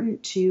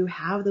important to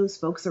have those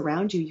folks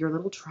around you, your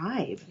little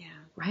tribe,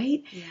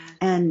 right?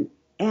 Yeah.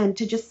 And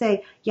to just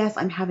say, yes,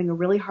 I'm having a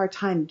really hard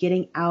time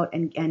getting out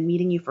and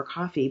meeting you for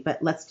coffee,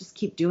 but let's just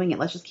keep doing it.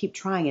 Let's just keep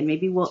trying. And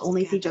maybe we'll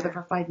only see each other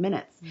for 5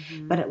 minutes,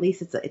 but at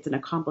least it's an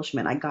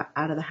accomplishment. I got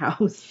out of the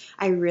house.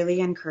 I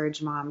really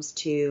encourage moms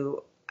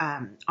to,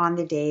 on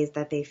the days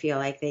that they feel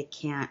like they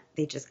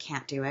just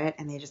can't do it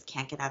and they just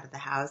can't get out of the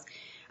house,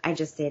 I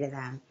just say to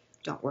them,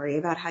 don't worry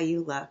about how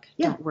you look.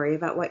 Yeah. Don't worry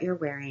about what you're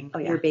wearing. Oh,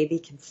 yeah. Your baby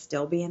can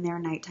still be in their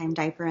nighttime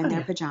diaper and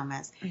their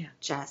pajamas. Oh, yeah.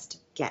 Just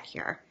get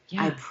here.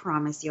 Yeah. I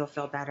promise you'll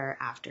feel better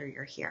after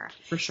you're here.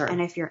 For sure.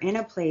 And if you're in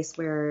a place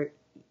where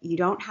you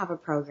don't have a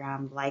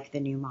program like the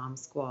New Mom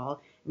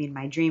School, I mean,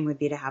 my dream would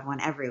be to have one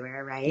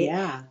everywhere, right?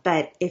 Yeah.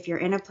 But if you're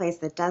in a place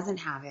that doesn't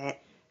have it,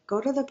 go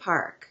to the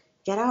park.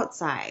 Get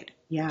outside.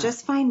 Yeah.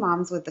 Just find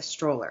moms with the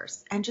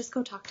strollers and just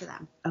go talk to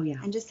them. Oh, yeah.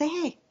 And just say,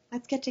 hey,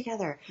 let's get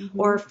together.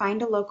 Or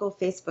find a local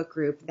Facebook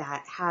group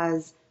that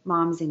has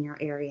moms in your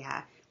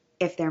area.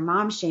 If they're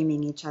mom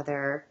shaming each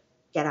other,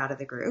 get out of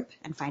the group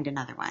and find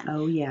another one.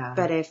 Oh, yeah.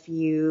 But if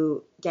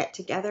you get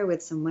together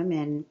with some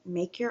women,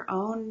 make your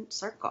own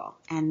circle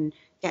and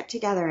get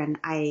together. And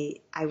I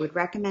would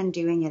recommend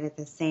doing it at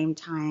the same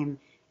time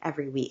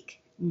every week,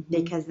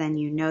 because then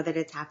you know that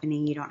it's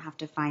happening. You don't have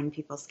to find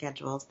people's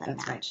schedules that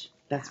match. Right.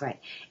 That's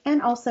right.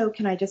 And also,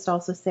 can I just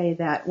also say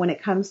that when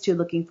it comes to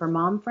looking for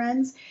mom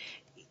friends,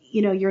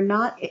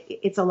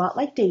 it's a lot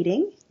like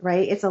dating,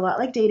 right? It's a lot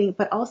like dating,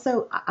 but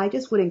also I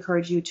just would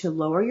encourage you to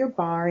lower your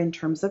bar in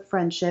terms of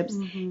friendships.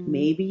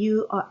 Maybe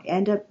you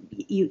end up,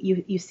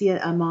 you see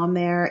a mom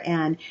there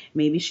and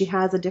maybe she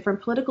has a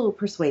different political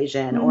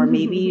persuasion, or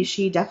maybe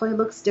she definitely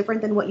looks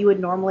different than what you would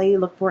normally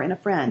look for in a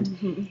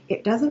friend.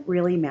 It doesn't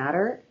really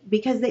matter,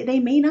 because they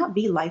may not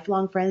be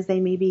lifelong friends. They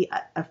may be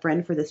a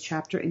friend for this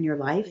chapter in your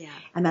life,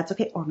 and that's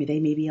okay. Or they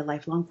may be a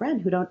lifelong friend,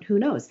 who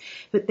knows?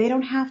 But they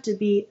don't have to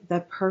be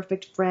the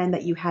perfect friend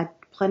that you had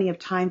plenty of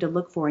time to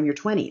look for in your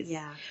 20s,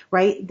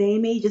 right? They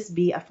may just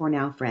be a for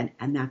now friend,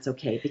 and that's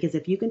okay, because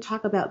if you can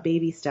talk about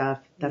baby stuff,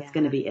 that's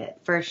going to be it.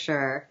 For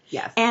sure.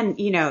 Yes. And,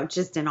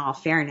 just in all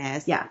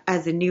fairness,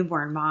 as a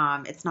newborn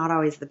mom, it's not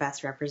always the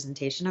best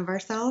representation of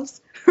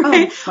ourselves,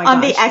 right?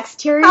 On the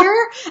exterior.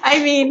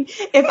 I mean,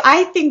 if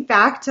I think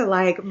back to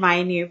like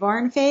my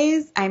newborn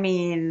phase, I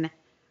mean,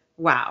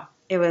 wow,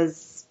 it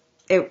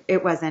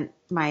wasn't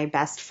my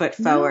best foot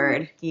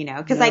forward,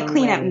 because I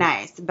clean up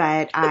nice,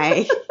 but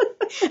I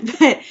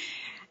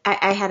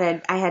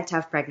had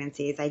tough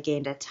pregnancies. I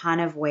gained a ton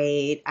of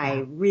weight.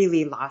 I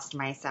really lost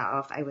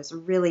myself. I was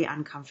really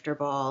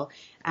uncomfortable.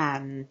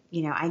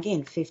 I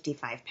gained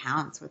 55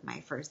 pounds with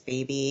my first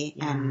baby,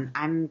 and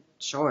I'm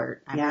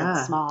short. I'm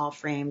a small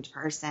framed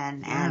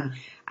person, and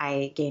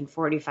I gained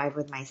 45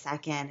 with my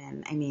second.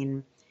 And I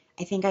mean,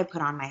 I think I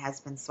put on my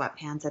husband's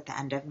sweatpants at the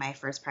end of my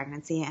first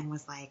pregnancy and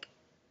was like,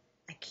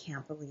 I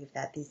can't believe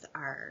that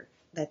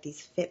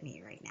these fit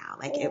me right now.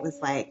 Like, it was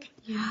like,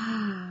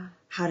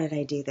 how did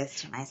I do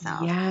this to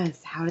myself?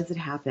 Yes. How does it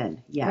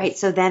happen? Yes. Right.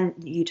 So then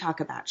you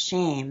talk about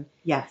shame.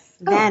 Yes.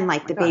 Then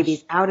the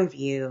baby's out of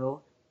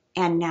you,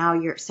 and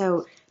now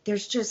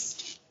there's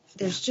just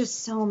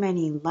so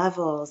many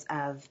levels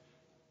of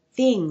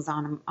things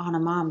on a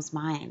mom's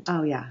mind.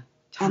 Oh yeah.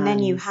 Tons. And then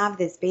you have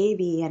this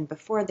baby, and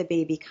before the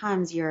baby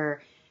comes,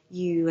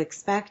 you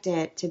expect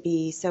it to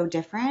be so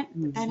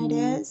different than it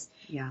is.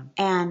 Yeah.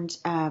 And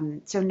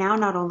so now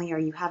not only are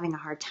you having a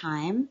hard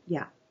time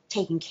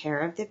taking care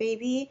of the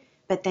baby,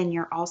 but then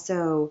you're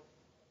also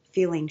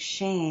feeling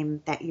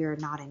shame that you're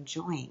not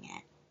enjoying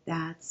it.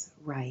 That's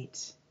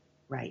right.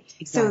 Right.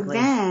 Exactly.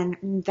 So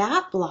then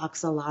that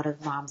blocks a lot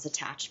of mom's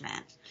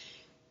attachment.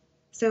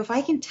 So if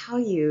I can tell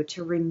you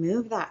to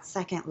remove that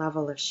second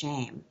level of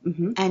shame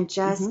and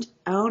just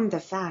own the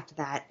fact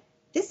that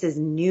this is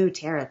new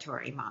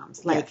territory,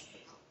 moms. Like,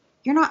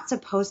 you're not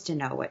supposed to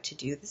know what to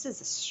do. This is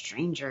a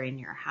stranger in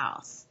your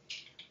house.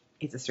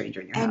 It's a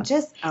stranger in your house. And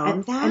just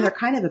own that. And they're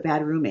kind of a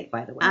bad roommate,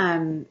 by the way.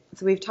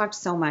 So we've talked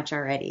so much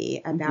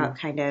already about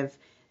kind of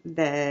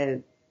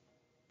the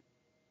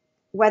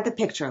what the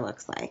picture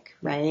looks like,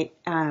 right?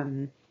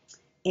 And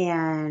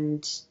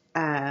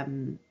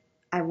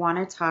I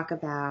want to talk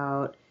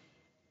about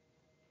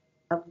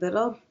a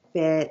little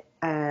bit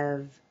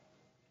of,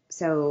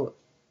 so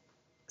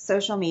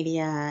social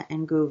media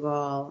and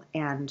Google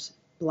and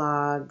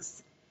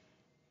blogs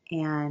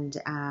and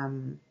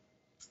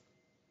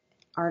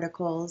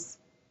articles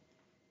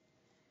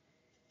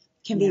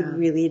can be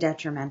really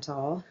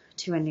detrimental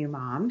to a new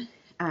mom,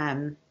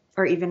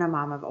 or even a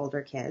mom of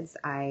older kids.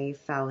 I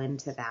fell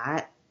into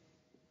that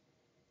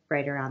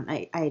right around,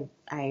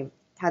 I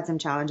had some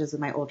challenges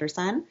with my older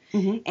son,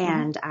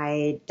 and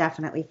I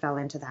definitely fell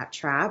into that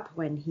trap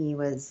when he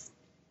was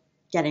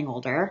getting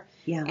older.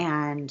 Yeah.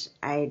 And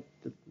I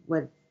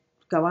would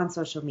go on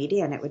social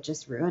media and it would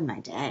just ruin my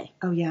day.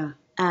 Oh, yeah.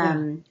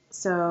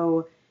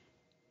 So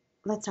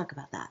let's talk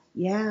about that.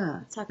 Yeah.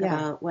 Let's talk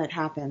about what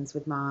happens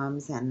with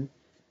moms and,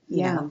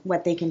 you know,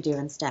 what they can do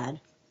instead.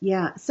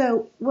 Yeah.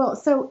 So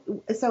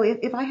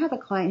if I have a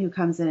client who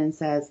comes in and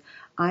says,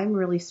 I'm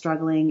really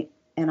struggling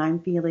and I'm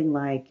feeling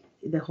like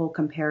the whole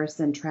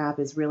comparison trap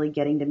is really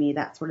getting to me,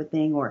 that sort of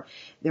thing, or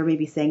they're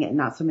maybe saying it in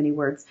not so many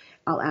words,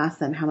 I'll ask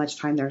them how much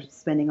time they're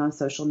spending on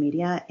social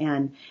media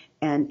and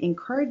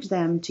encourage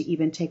them to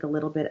even take a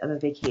little bit of a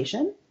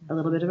vacation, a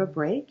little bit of a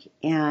break.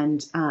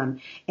 And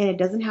it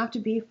doesn't have to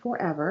be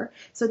forever.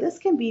 So this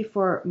can be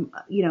for,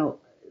 you know,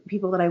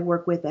 people that I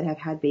work with that have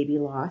had baby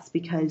loss,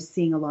 because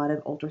seeing a lot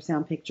of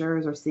ultrasound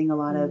pictures or seeing a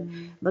lot of,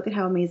 look at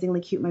how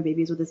amazingly cute my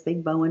baby is with this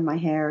big bow in my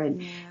hair,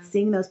 and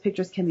seeing those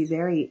pictures can be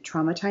very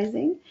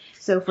traumatizing.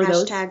 So for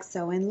hashtag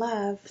so in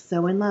love,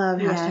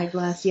 hashtag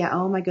blessed. Yeah.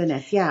 Oh my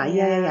goodness.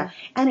 Yeah.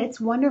 And it's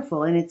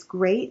wonderful and it's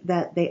great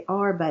that they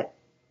are, but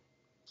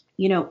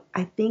you know,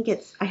 I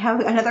have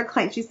another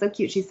client, she's so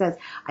cute. She says,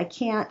 I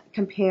can't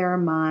compare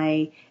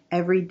my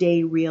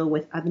everyday reel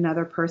with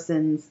another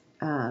person's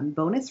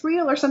bonus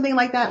reel or something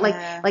like that.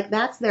 Like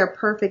that's their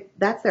perfect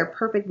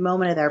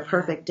moment of their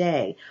perfect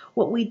day.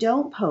 What we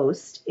don't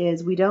post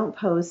is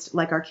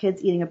like our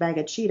kids eating a bag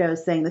of Cheetos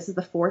saying this is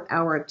the 4th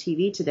hour of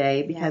TV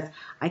today because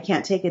I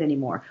can't take it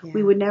anymore.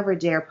 We would never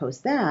dare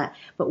post that,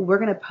 but we're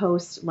going to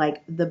post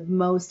like the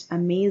most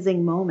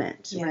amazing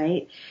moment,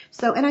 right?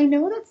 So, and I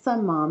know that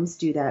some moms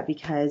do that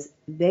because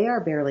they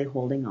are barely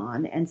holding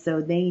on, and so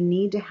they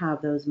need to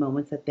have those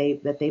moments that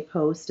they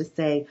post to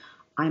say,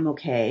 I'm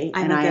okay,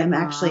 and I am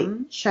actually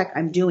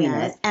I'm doing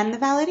it. And the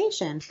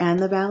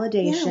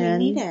validation. Yeah,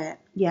 we need it.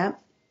 Yeah.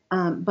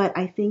 But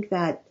I think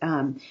that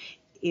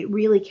it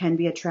really can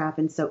be a trap,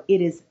 and so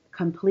it is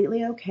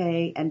completely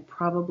okay and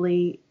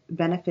probably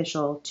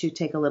beneficial to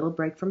take a little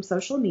break from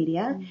social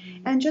media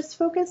and just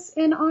focus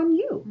in on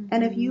you.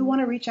 And if you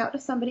want to reach out to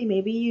somebody,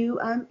 maybe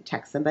you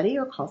text somebody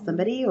or call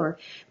somebody or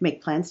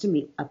make plans to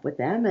meet up with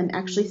them and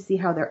actually see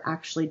how they're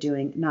actually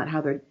doing, not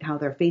how they're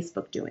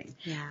Facebook doing.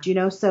 Do you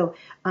know? So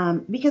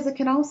because it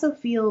can also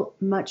feel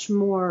much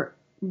more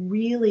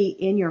really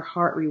in your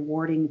heart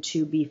rewarding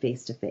to be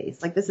face to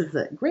face. Like this is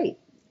a great,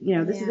 you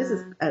know, this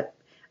is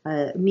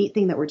a neat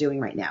thing that we're doing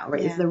right now,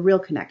 right? It's the real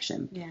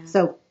connection.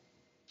 So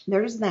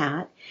there's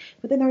that,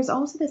 but then there's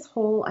also this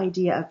whole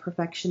idea of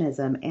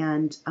perfectionism,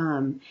 and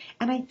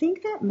I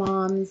think that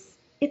moms,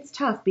 it's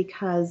tough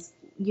because,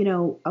 you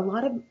know, a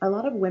lot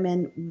of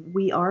women,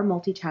 we are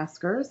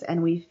multitaskers,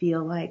 and we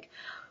feel like,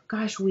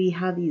 gosh, we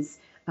have these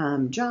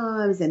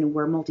jobs and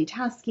we're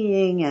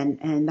multitasking,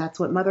 and that's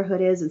what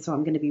motherhood is, and so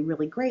I'm going to be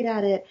really great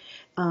at it.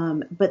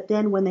 But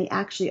then when they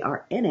actually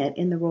are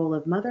in the role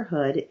of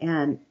motherhood,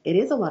 and it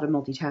is a lot of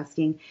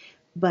multitasking,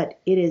 but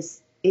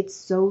it's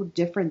so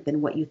different than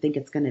what you think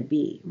it's going to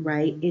be,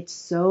 right? It's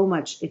so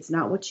much, it's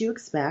not what you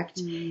expect,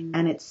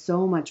 and it's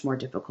so much more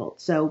difficult.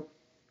 So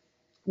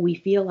we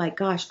feel like,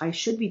 gosh, I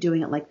should be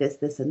doing it like this,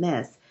 this, and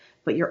this,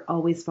 but you're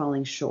always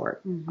falling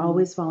short,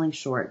 always falling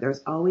short.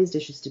 There's always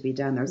dishes to be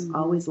done. There's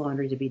always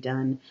laundry to be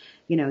done.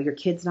 You know, your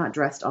kid's not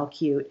dressed all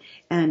cute,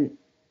 but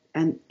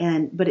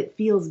it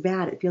feels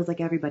bad. It feels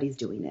like everybody's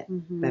doing it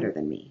better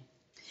than me.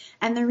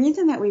 And the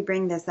reason that we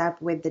bring this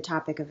up with the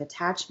topic of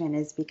attachment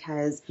is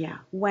because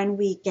when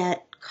we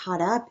get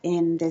caught up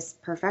in this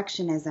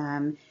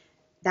perfectionism,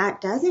 that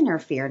does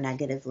interfere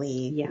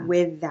negatively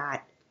with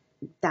that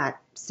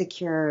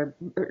secure,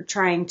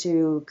 trying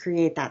to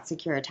create that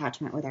secure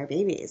attachment with our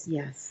babies.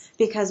 Yes.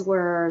 Because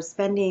we're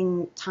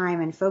spending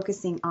time and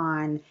focusing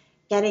on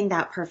getting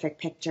that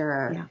perfect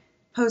picture,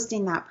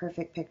 posting that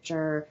perfect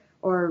picture,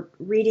 or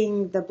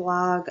reading the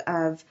blog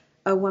of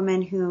a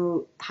woman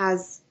who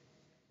has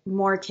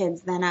more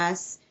kids than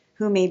us,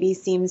 who maybe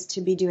seems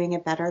to be doing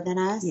it better than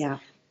us,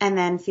 and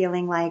then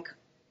feeling like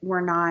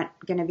we're not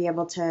going to be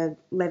able to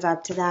live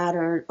up to that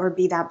or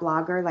be that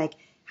blogger. Like,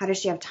 how does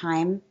she have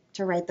time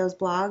to write those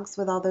blogs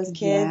with all those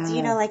kids?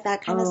 You know, like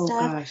that kind of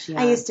stuff. Gosh,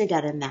 I used to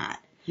get in that.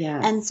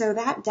 And so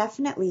that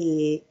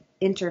definitely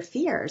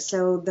interferes.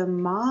 So the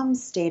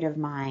mom's state of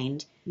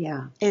mind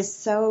is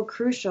so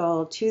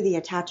crucial to the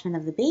attachment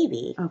of the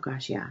baby. Oh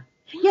gosh, yeah.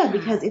 Yeah,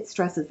 because it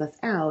stresses us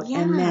out, Yeah.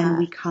 and then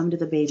we come to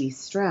the baby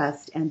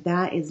stressed, and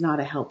that is not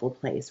a helpful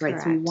place,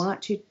 right? So we Correct.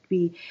 want to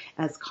be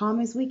as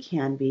calm as we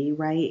can be,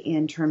 right,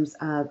 in terms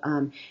of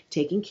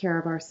taking care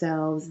of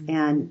ourselves,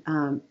 and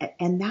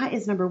that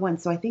is number one.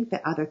 So I think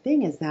the other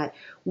thing is that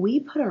we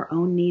put our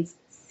own needs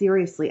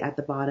seriously at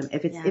the bottom,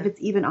 if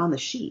it's even on the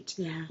sheet,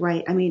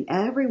 right? I mean,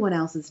 everyone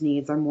else's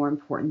needs are more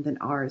important than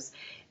ours,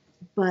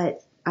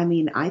 but I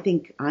mean, I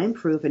think I'm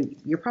proof, and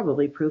you're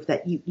probably proof,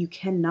 that you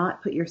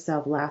cannot put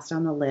yourself last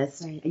on the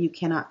list, and you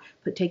cannot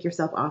take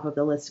yourself off of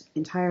the list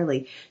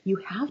entirely. You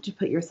have to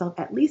put yourself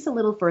at least a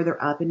little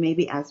further up, and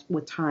maybe as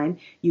with time,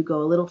 you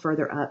go a little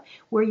further up.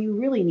 Where you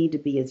really need to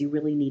be is you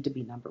really need to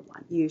be number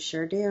one. You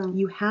sure do.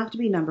 You have to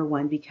be number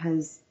one,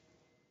 because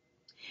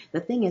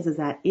the thing is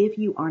that if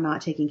you are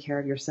not taking care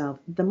of yourself,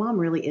 the mom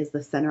really is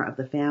the center of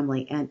the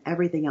family, and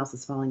everything else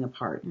is falling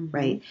apart,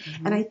 right?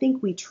 And I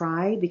think we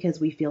try because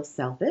we feel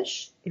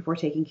selfish if we're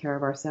taking care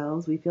of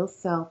ourselves. We feel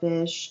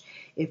selfish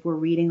if we're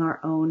reading our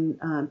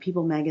own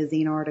People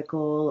magazine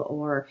article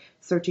or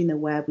searching the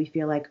web. We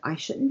feel like, I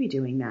shouldn't be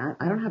doing that.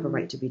 I don't have a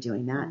right to be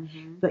doing that.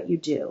 But you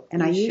do.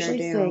 And I usually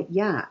say,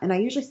 and I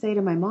usually say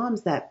to my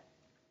moms that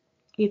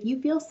if you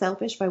feel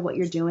selfish by what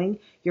you're doing,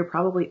 you're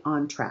probably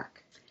on track.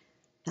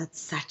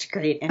 That's such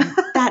great, and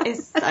that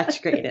is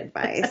such great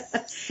advice.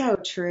 So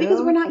true.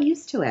 Because we're not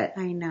used to it.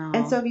 I know.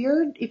 And so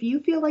if you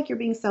feel like you're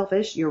being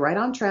selfish, you're right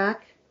on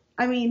track.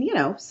 I mean,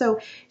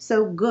 so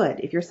good.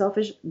 If you're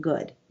selfish,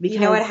 good. Because,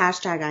 you know what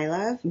hashtag I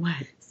love? What?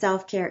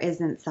 Self-care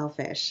isn't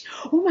selfish.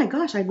 Oh my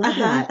gosh, I love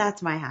that.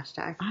 That's my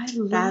hashtag. I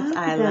love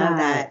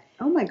that.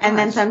 Oh my gosh. And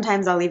then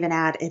sometimes I'll even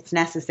add, it's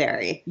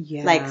necessary.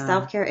 Yeah. Like,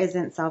 self-care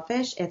isn't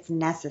selfish, it's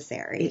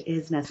necessary. It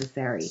is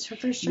necessary.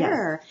 For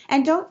sure. Yes.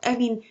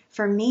 And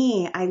for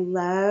me, I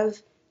love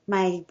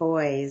my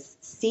boys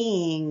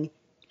seeing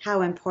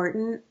how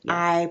important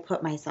I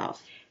put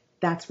myself.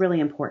 That's really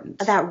important.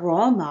 That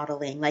role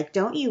modeling. Like,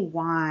 we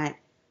want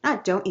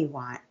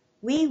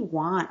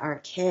our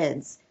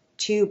kids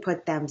to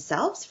put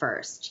themselves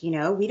first.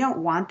 We don't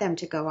want them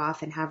to go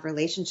off and have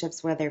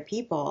relationships with other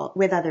people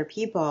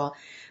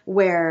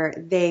where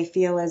they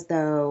feel as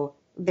though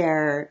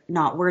they're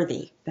not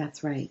worthy.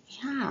 That's right.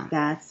 Yeah.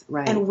 That's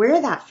right. And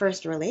we're that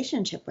first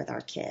relationship with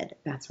our kid.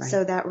 That's right.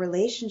 So that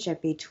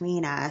relationship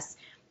between us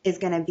is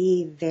going to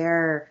be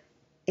their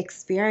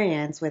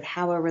experience with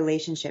how a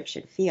relationship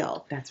should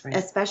feel. That's right.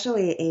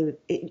 Especially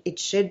it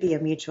should be a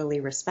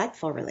mutually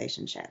respectful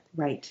relationship.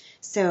 Right.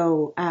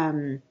 So,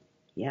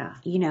 yeah.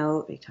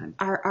 Big time.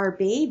 Our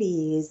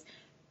babies,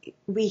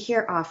 we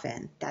hear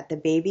often that the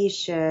baby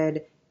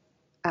should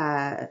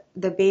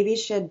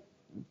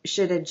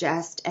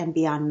adjust and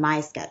be on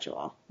my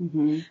schedule.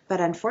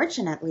 But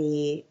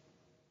unfortunately,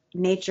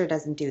 nature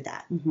doesn't do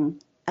that.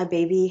 A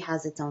baby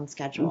has its own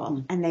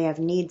schedule, and they have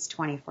needs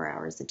 24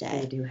 hours a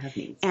day. They do have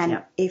needs.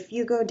 And if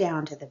you go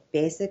down to the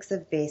basics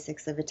of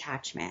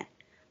attachment,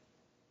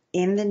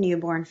 in the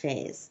newborn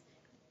phase,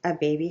 a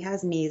baby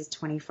has needs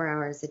 24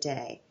 hours a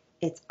day.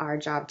 It's our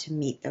job to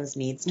meet those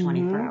needs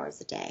 24 hours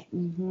a day.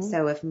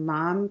 So if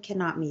mom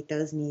cannot meet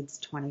those needs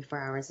 24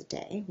 hours a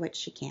day, which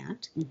she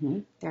can't,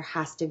 there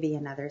has to be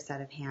another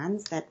set of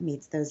hands that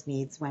meets those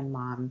needs when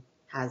mom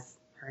has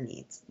her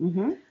needs.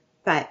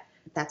 But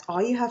that's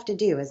all you have to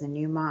do as a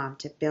new mom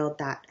to build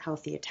that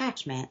healthy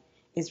attachment,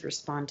 is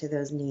respond to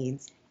those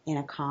needs in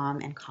a calm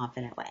and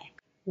confident way.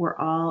 We're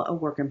all a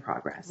work in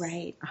progress.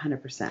 Right.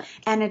 100%.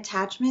 And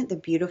attachment, the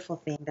beautiful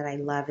thing that I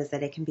love is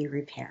that it can be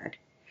repaired.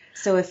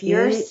 So if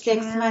you're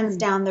 6 months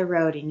down the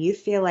road and you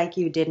feel like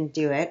you didn't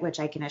do it, which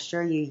I can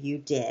assure you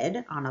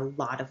did on a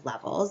lot of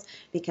levels,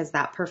 because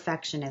that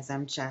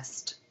perfectionism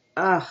just,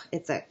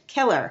 it's a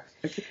killer.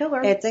 It's a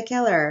killer. It's a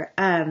killer.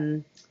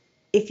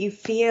 If you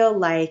feel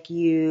like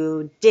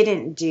you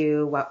didn't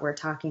do what we're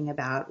talking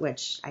about,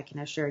 which I can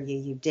assure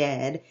you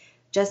did,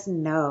 just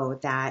know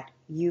that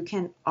you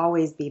can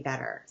always be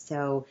better.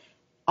 So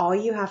all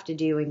you have to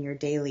do in your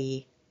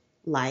daily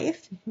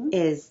life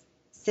is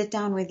sit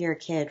down with your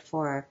kid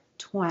for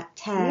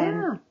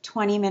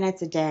 20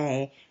 minutes a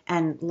day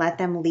and let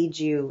them lead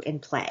you in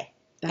play.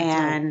 That's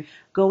right.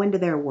 Go into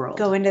their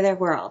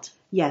world.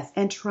 Yes,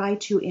 and try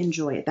to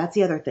enjoy it. That's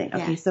the other thing.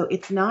 Okay, so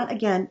it's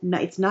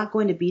not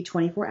going to be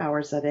 24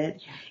 hours of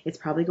it. Yeah. It's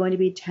probably going to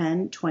be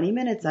 10, 20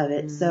 minutes of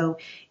it. So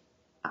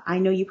I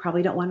know you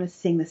probably don't want to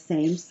sing the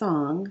same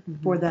song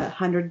for the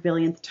 100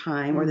 billionth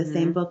time or the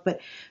same book, but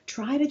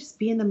try to just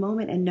be in the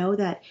moment and know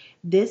that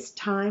this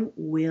time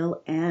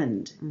will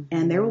end.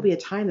 And there will be a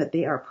time that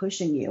they are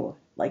pushing you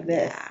like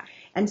this. Yeah.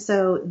 And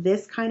so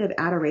this kind of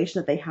adoration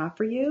that they have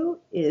for you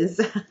is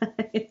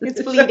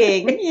it's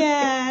fleeting.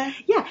 Yeah.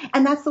 Yeah.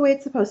 And that's the way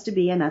it's supposed to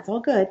be. And that's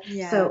all good.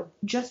 Yeah. So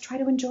just try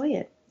to enjoy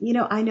it.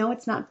 I know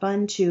it's not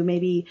fun to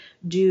maybe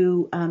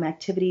do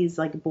activities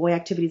like boy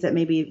activities that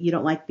maybe you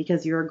don't like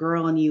because you're a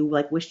girl and you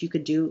like wish you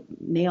could do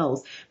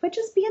nails, but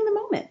just be in the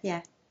moment.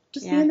 Yeah.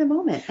 Just be in the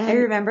moment. And I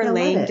remember they'll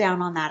love laying it.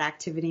 down on that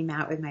activity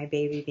mat with my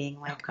baby being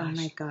like, oh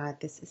my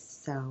God, this is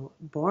so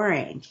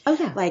boring. Oh,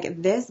 yeah.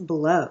 Like, this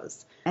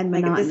blows. And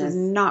Like, monotonous. this is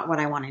not what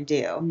I want to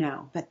do.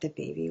 No. But the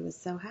baby was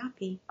so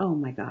happy. Oh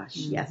my gosh,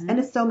 yes. And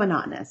it's so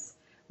monotonous,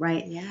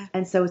 right? Yeah.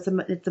 And so it's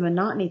a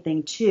monotony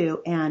thing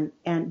too,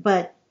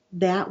 but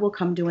that will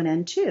come to an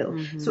end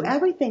too. So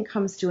everything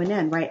comes to an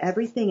end, right?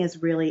 Everything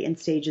is really in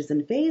stages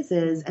and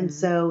phases. And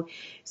so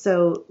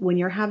when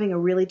you're having a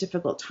really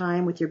difficult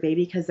time with your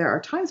baby, because there are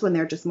times when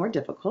they're just more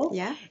difficult,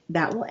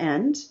 that will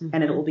end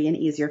and it will be an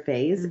easier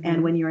phase.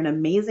 And when you're in an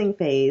amazing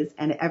phase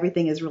and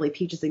everything is really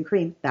peaches and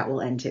cream, that will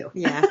end too.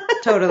 Yeah,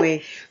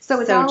 totally. So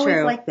it's so always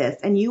true. like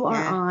this. And you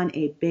are on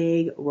a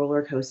big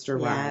roller coaster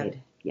ride.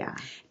 Yeah.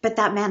 But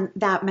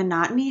that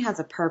monotony has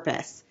a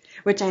purpose,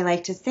 which I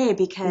like to say,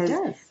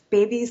 because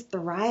babies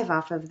thrive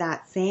off of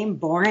that same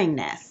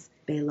boringness.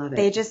 They love it.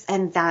 They just,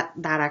 and that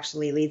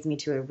actually leads me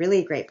to a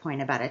really great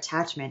point about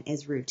attachment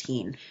is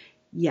routine.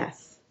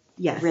 Yes.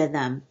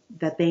 Rhythm.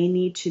 That they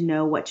need to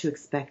know what to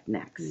expect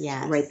next.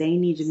 Yes. Right. They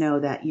need to know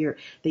that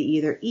they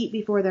either eat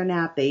before their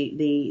nap,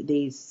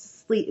 they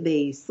sleep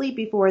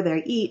before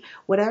they eat,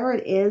 whatever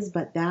it is,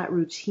 but that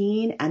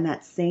routine and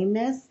that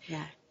sameness.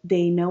 Yeah.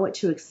 They know what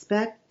to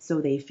expect, so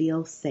they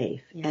feel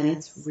safe. Yes. And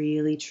it's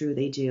really true.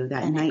 They do.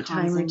 That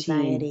nighttime routine.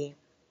 Anxiety.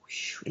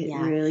 It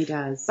really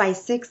does. By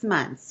 6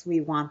 months,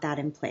 we want that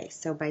in place.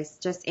 So by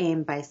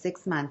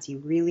 6 months, you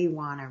really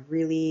want a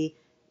really,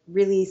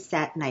 really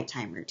set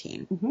nighttime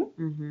routine.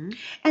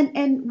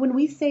 And when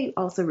we say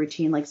also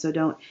routine, like, so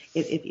don't,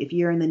 if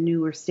you're in the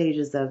newer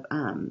stages of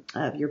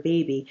your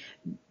baby,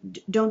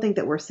 don't think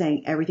that we're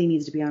saying everything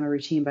needs to be on a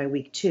routine by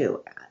week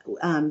 2.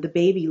 The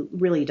baby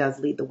really does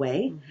lead the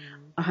way.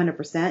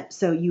 100%.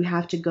 So you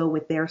have to go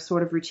with their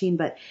sort of routine.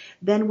 But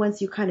then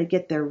once you kind of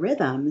get their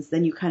rhythms,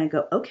 then you kind of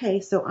go,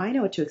 okay, so I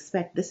know what to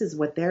expect. This is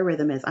what their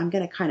rhythm is. I'm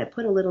going to kind of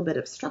put a little bit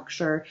of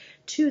structure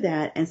to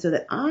that. And so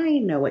that I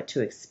know what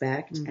to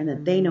expect and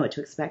that they know what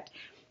to expect.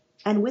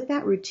 And with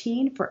that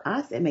routine, for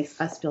us, it makes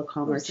us feel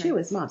calmer too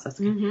as moms.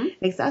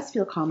 Makes us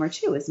feel calmer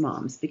too as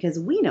moms because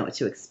we know what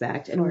to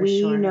expect and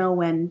we know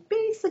when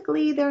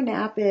basically their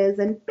nap is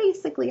and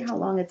basically how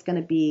long it's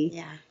going to be.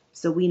 Yeah.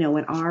 So we know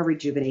when our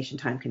rejuvenation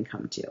time can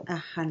come too.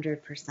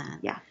 100%.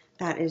 Yeah.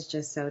 That is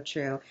just so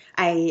true.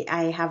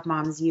 I have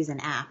moms use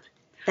an app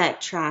that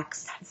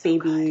tracks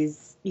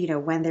babies,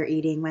 when they're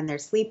eating, when they're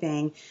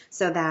sleeping,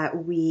 so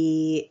that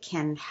we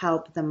can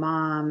help the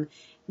mom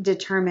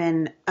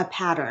determine a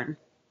pattern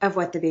of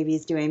what the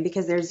baby's doing,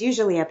 because there's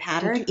usually a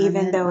pattern,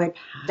 even though it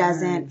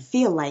doesn't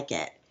feel like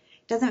it.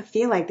 Doesn't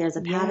feel like there's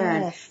a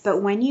pattern. Yes.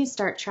 But when you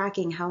start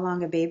tracking how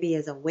long a baby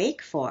is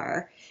awake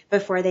for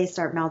before they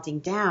start melting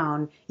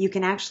down, you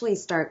can actually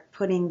start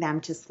putting them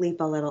to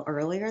sleep a little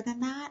earlier than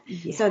that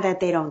so that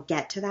they don't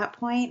get to that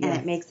point. And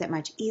it makes it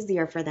much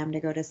easier for them to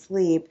go to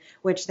sleep,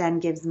 which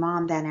then gives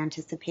mom that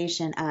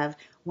anticipation of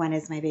when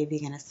is my baby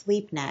going to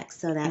sleep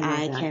next so that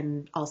I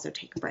can also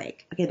take a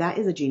break. Okay, that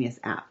is a genius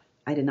app.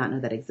 I did not know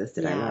that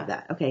existed. I love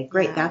that. Okay,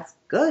 great. Yeah. That's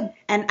good.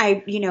 And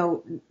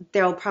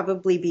there'll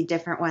probably be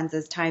different ones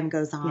as time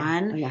goes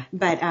on,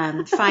 but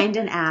find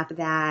an app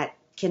that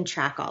can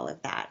track all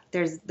of that.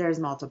 There's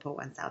multiple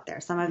ones out there.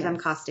 Some of them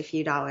cost a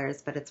few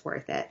dollars, but it's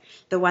worth it.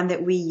 The one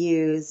that we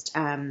used,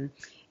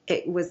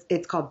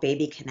 it's called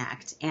Baby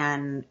Connect,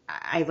 and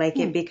I like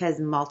it because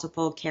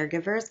multiple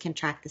caregivers can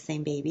track the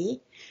same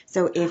baby.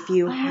 So if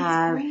you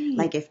have,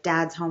 like, if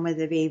dad's home with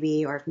the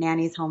baby, or if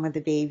nanny's home with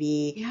the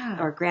baby,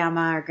 or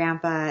grandma or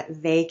grandpa,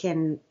 they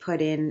can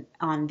put in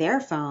on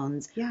their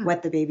phones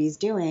what the baby's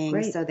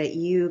doing so that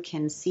you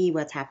can see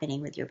what's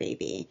happening with your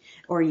baby,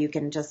 or you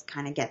can just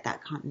kind of get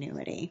that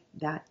continuity.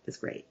 That is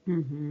great.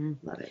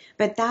 Love it.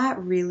 But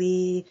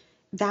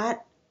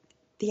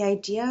the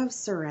idea of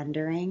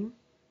surrendering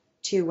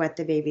to what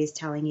the baby is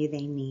telling you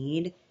they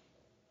need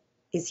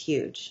is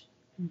huge.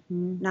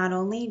 Not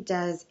only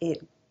does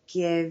it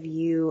give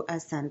you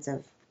a sense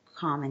of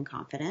calm and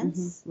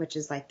confidence, which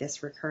is like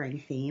this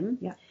recurring theme,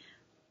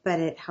 but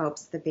it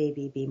helps the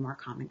baby be more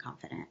calm and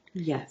confident.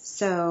 Yes.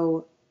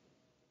 So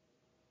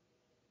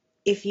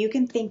if you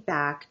can think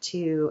back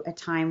to a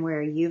time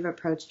where you've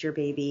approached your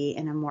baby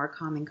in a more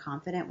calm and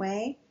confident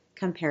way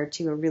compared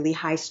to a really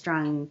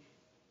high-strung,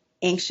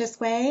 anxious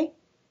way,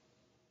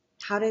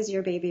 how does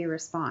your baby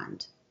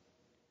respond?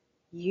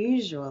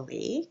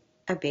 Usually,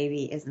 a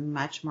baby is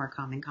much more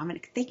calm and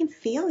confident. They can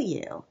feel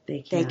you.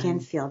 They can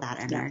feel that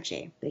energy.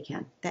 Yeah, they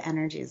can. The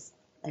energy is,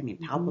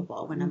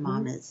 palpable when a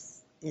mom is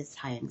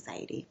high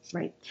anxiety.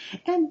 Right.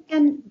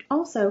 And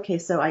also, okay,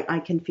 so I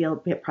can feel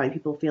probably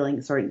people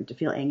starting to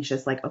feel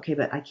anxious, like, okay,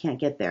 but I can't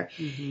get there.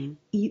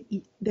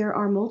 There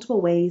are multiple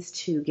ways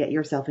to get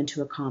yourself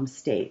into a calm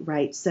state,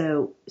 right?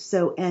 So,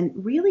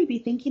 and really be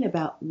thinking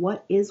about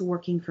what is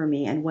working for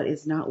me and what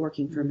is not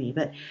working for me.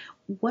 But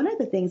one of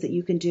the things that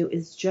you can do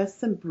is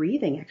just some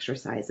breathing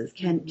exercises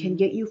can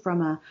get you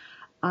from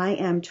I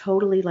am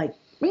totally like,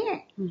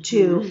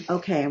 to,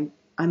 okay,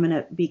 I'm going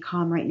to be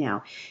calm right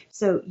now.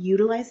 So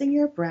utilizing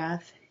your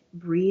breath,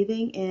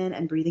 breathing in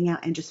and breathing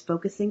out, and just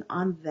focusing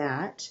on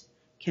that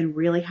can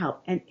really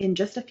help. And in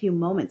just a few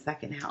moments,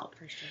 that can help.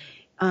 For sure.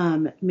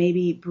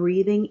 Maybe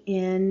breathing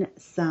in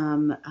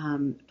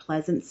some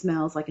pleasant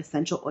smells like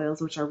essential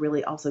oils, which are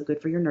really also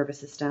good for your nervous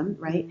system,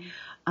 right?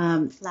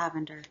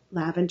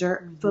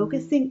 Lavender.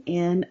 Focusing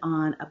in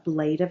on a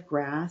blade of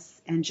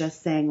grass and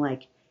just saying,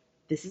 like,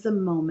 this is a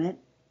moment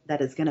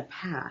that is going to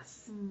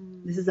pass.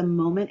 This is a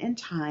moment in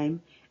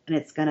time, and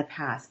it's going to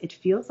pass. It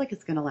feels like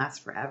it's going to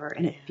last forever,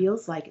 and it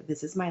feels like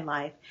this is my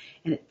life,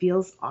 and it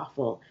feels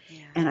awful.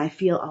 Yeah. And I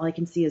feel all I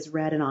can see is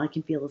red, and all I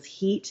can feel is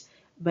heat,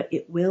 but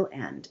it will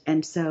end.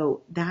 And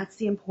so that's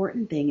the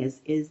important thing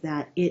is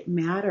that it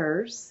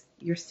matters,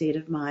 your state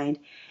of mind,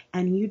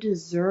 and you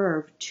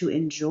deserve to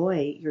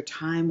enjoy your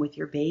time with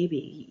your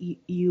baby.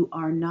 You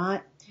are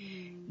not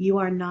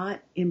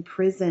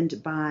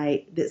imprisoned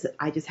by this.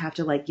 I just have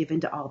to like give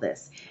into all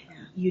this. Yeah.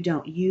 You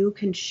don't. You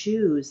can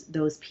choose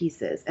those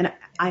pieces. And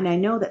I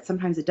know that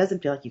sometimes it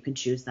doesn't feel like you can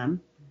choose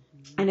them.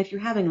 And if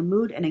you're having a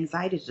mood and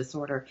anxiety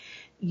disorder,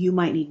 you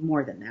might need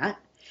more than that.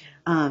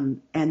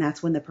 And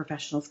that's when the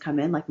professionals come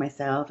in, like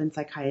myself and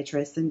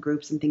psychiatrists and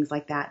groups and things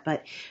like that.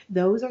 But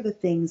those are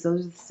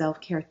the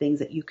self-care things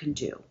that you can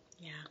do.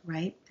 Yeah.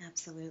 Right?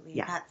 Absolutely.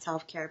 Yeah. That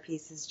self-care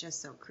piece is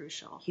just so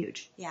crucial.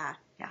 Huge. Yeah.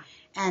 Yeah.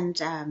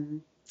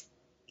 And,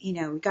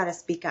 we got to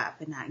speak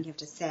up in that. You have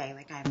to say,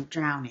 like, I'm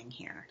drowning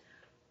here.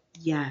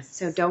 Yes.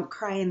 So don't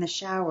cry in the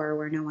shower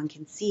where no one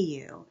can see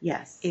you.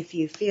 Yes. If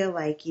you feel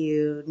like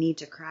you need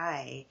to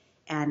cry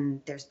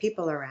and there's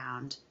people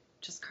around,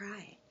 just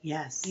cry.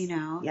 Yes.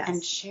 Yes.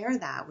 And share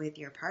that with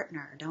your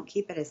partner. Don't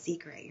keep it a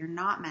secret. You're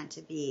not meant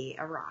to be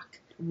a rock.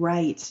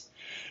 Right.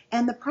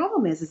 And the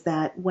problem is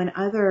that when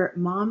other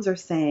moms are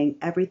saying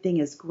everything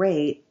is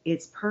great,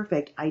 it's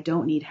perfect, I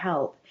don't need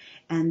help,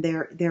 and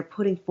they're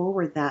putting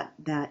forward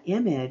that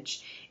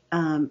image,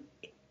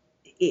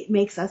 it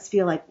makes us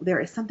feel like there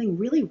is something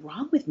really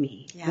wrong with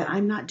me, that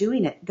I'm not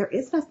doing it. There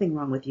is nothing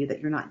wrong with you that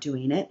you're not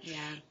doing it. Yeah.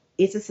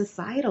 It's a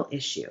societal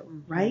issue,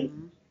 right?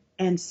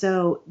 And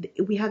so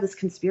we have this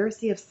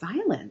conspiracy of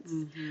silence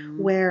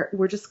where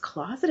we're just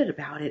closeted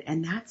about it,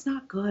 and that's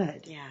not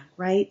good. Yeah.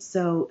 Right?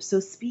 So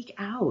speak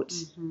out.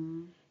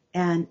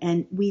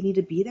 And we need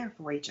to be there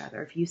for each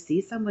other. If you see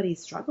somebody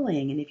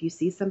struggling, and if you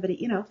see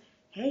somebody,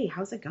 hey,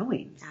 how's it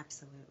going?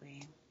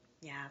 Absolutely.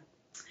 Yeah.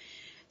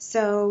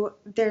 So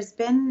there's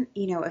been,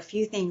 a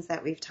few things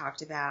that we've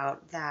talked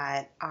about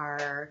that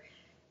are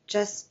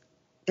just,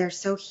 they're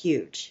so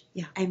huge.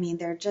 Yeah. I mean,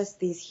 they're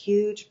just these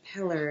huge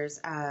pillars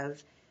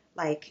of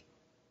like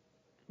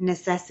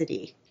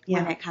necessity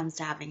when it comes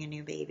to having a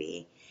new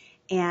baby.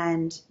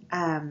 And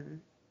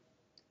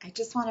I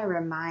just want to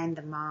remind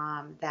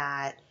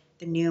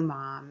the new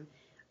mom,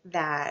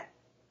 that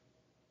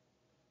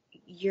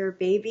your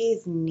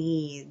baby's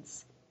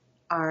needs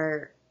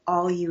are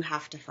all you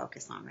have to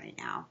focus on right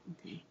now.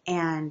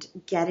 And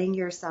getting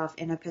yourself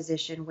in a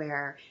position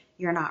where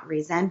you're not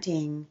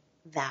resenting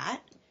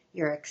that,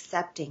 you're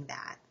accepting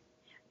that,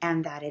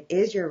 and that it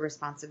is your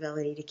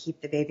responsibility to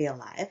keep the baby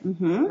alive,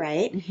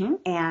 right?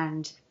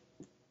 And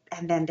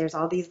then there's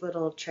all these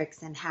little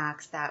tricks and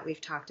hacks that we've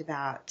talked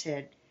about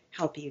to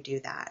help you do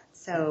that.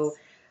 So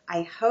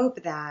I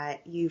hope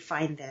that you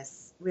find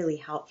this really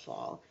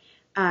helpful.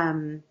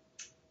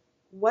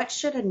 What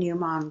should a new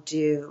mom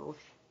do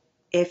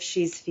if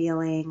she's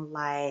feeling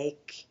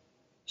like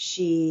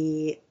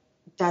she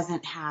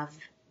doesn't have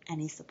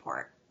any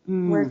support?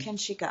 Where can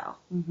she go?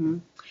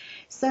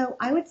 So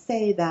I would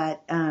say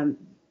that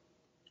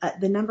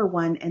the number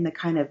one and the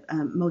kind of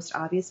most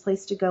obvious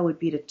place to go would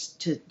be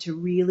to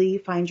really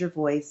find your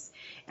voice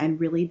and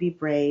really be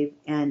brave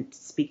and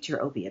speak to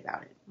your OB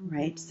about it,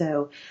 right?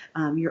 So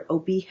your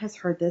OB has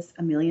heard this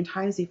a million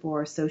times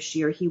before, so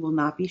she or he will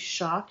not be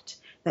shocked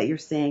that you're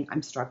saying,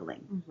 I'm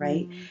struggling,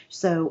 right?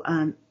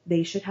 So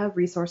they should have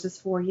resources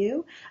for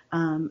you.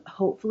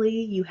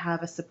 Hopefully you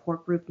have a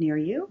support group near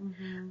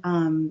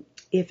you.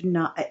 If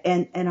not,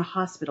 and a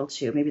hospital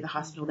too, maybe the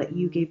hospital that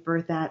you gave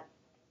birth at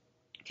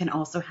can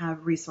also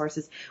have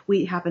resources.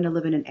 We happen to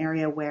live in an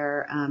area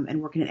where,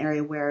 and work in an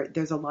area where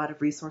there's a lot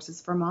of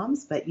resources for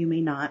moms, but you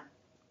may not.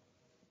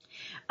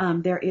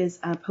 There is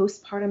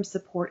Postpartum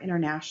Support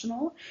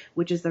International,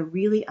 which is a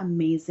really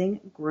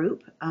amazing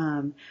group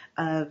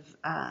of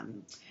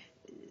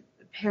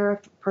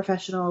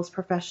paraprofessionals,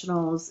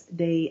 professionals.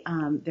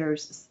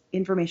 There's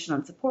information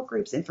on support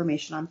groups,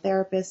 information on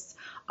therapists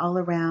all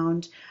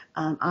around.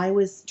 I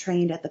was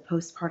trained at the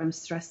Postpartum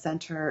Stress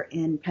Center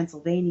in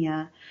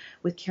Pennsylvania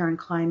with Karen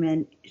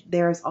Kleiman.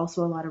 There's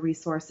also a lot of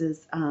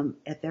resources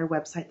at their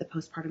website, the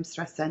Postpartum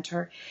Stress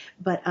Center.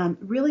 But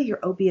really, your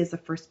OB is the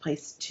first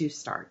place to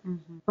start.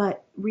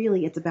 But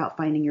really, it's about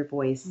finding your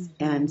voice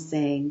and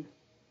saying,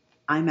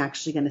 I'm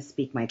actually going to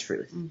speak my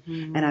truth.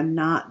 And I'm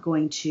not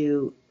going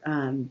to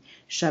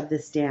shove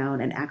this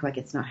down and act like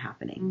it's not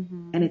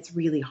happening. And it's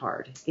really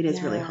hard. It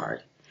is really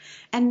hard.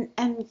 And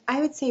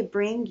I would say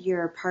bring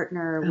your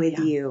partner with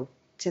you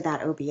to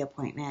that OB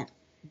appointment.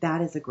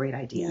 That is a great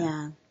idea.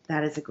 Yeah.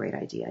 That is a great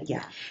idea.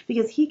 Yeah.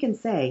 Because he can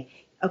say,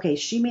 okay,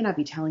 she may not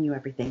be telling you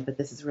everything, but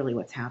this is really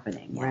what's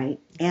happening, right?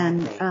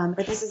 Exactly. And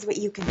but this is what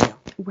you can do.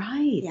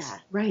 Right. Yeah.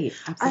 Right.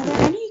 Are Absolutely.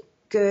 there any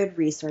good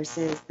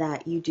resources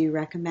that you do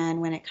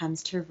recommend when it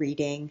comes to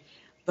reading?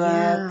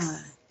 Books,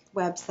 Yeah.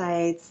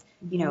 websites,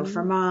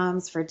 for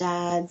moms, for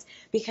dads?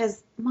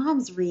 Because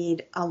moms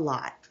read a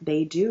lot.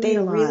 They do read They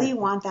a lot. really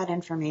want that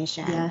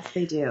information. Yes,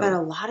 they do. But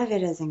a lot of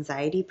it is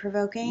anxiety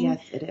provoking.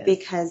 Yes, it is.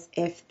 Because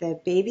if the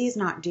baby's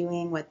not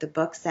doing what the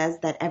book says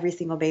that every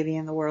single baby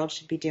in the world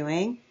should be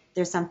doing,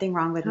 there's something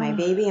wrong with my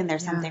baby and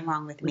there's Yeah, something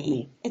wrong with with me.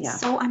 me. It's Yeah.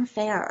 so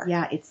unfair.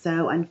 Yeah, it's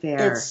so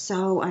unfair. It's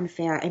so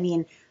unfair. I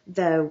mean,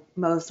 the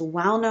most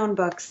well-known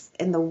books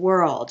in the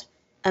world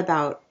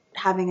about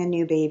having a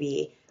new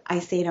baby, I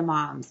say to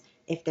moms,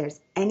 if there's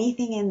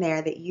anything in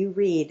there that you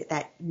read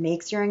that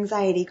makes your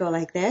anxiety go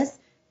like this,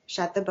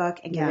 shut the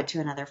book and give it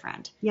to another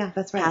friend. Yeah,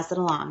 that's right. Pass it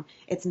along.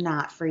 It's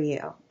not for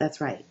you.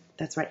 That's right.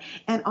 That's right.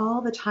 And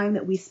all the time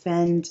that we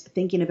spend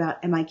thinking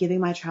about, am I giving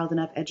my child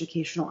enough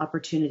educational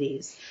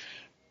opportunities?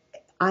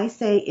 I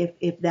say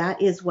if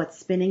that is what's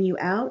spinning you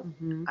out,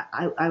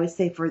 I would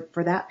say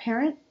for that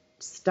parent,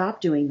 stop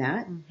doing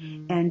that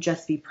and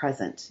just be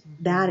present.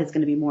 That is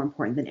going to be more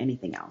important than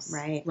anything else.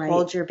 Right. Right.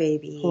 Hold your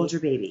baby. Hold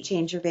your baby.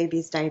 Change your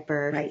baby's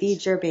diaper. Right.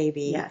 Feed your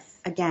baby. Yes.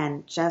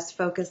 Again, just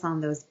focus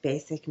on those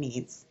basic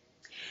needs.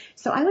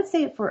 So I would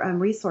say for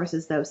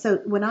resources, though, so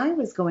when I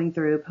was going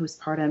through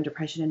postpartum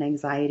depression and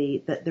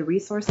anxiety, the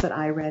resource that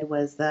I read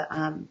was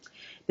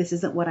This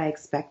Isn't What I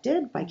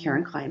Expected by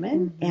Karen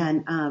Kleiman.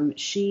 And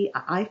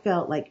I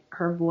felt like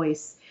her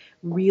voice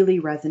really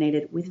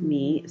resonated with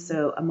me.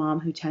 So a mom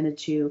who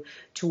tended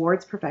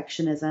towards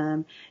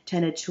perfectionism,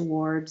 tended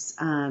towards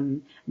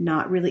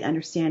not really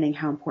understanding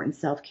how important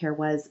self-care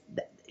was.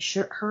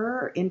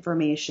 Her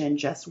information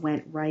just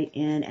went right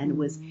in and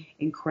was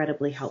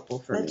incredibly helpful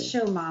for Let's me.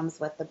 show moms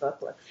what the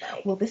book looks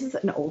like. Well, this is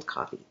an old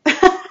copy.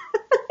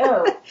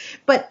 Oh,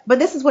 but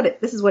this is what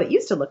it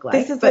used to look like.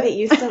 this is what it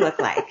used to look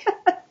like.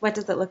 What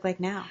does it look like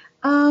now?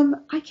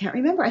 I can't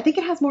remember. I think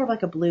it has more of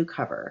like a blue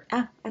cover.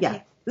 Oh, okay.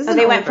 Yeah. This is So an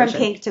they old went from version.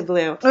 pink to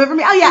blue.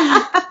 Oh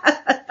yeah.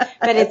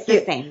 But it's the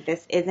Cute. same.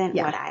 This isn't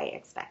Yeah. what I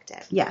expected.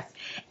 Yes.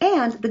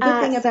 And the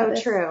good thing about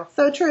this, true.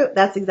 So true.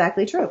 That's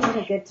exactly true. What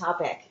a good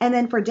topic. And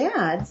then for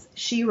dads,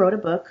 she wrote a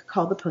book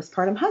called The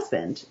Postpartum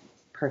Husband.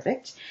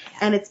 Perfect.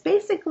 And it's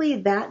basically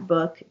that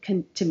book,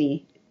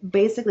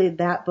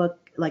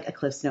 like a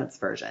Cliff's Notes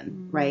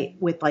version, right?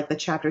 With like the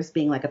chapters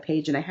being like a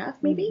page and a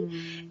half,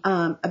 maybe,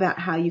 about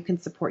how you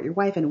can support your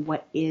wife and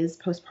what is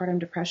postpartum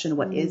depression,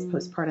 what is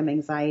postpartum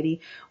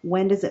anxiety,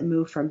 when does it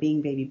move from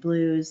being baby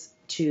blues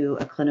to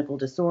a clinical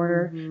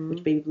disorder,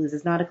 which baby blues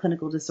is not a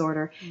clinical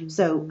disorder.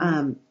 So,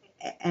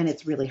 and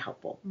it's really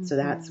helpful. So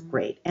that's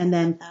great. And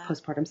then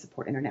Postpartum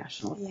Support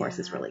International, of course,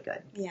 is really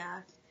good. Yeah.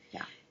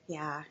 Yeah.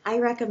 Yeah. I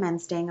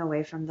recommend staying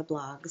away from the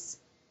blogs.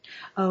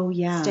 Oh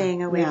yeah.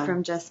 Staying away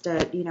from just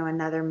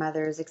another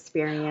mother's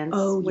experience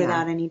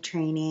without any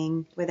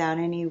training, without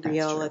any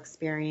real true.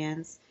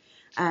 experience.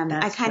 That's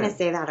I kind of true.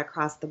 say that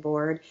across the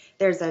board.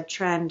 There's a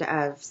trend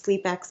of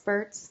sleep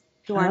experts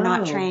who are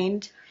not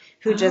trained,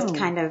 who just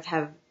kind of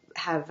have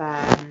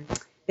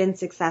been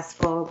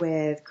successful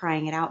with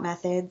crying it out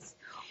methods.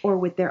 Or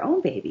with their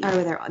own baby. Or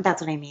with their own,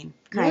 that's what I mean.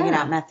 Crying it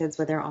out methods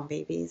with their own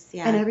babies.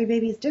 Yeah. And every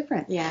baby is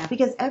different. Yeah.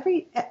 Because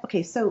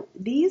so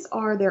these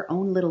are their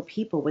own little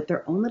people with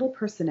their own little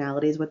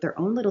personalities, with their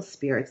own little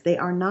spirits. They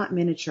are not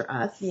miniature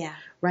us. Yeah.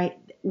 Right?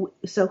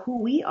 So who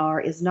we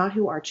are is not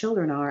who our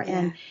children are.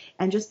 Yeah.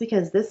 And just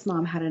because this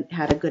mom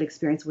had a good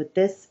experience with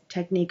this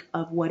technique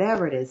of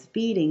whatever it is,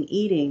 feeding,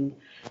 eating,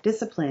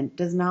 discipline,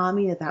 does not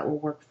mean that will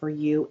work for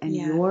you and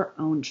your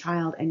own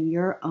child and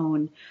your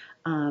own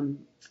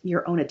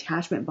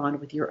attachment bond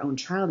with your own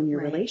child and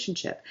your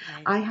relationship.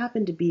 Right. I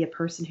happen to be a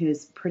person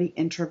who's pretty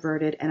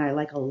introverted and I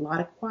like a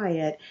lot of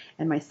quiet,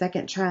 and my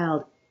second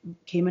child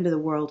came into the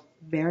world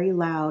very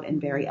loud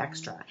and very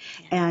extra.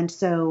 Yeah. And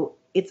so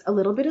it's a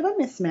little bit of a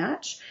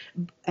mismatch,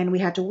 and we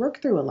had to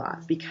work through a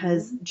lot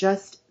because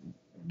just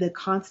the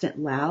constant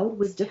loud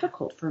was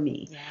difficult for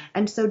me. Yeah.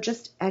 And so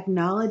just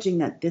acknowledging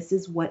that this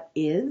is what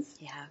is.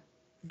 Yeah.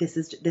 This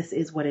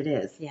is what it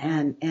is.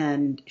 Yeah.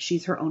 And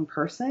she's her own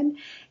person.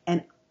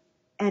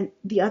 And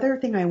the other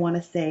thing I want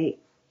to say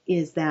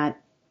is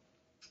that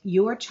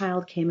your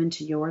child came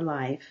into your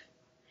life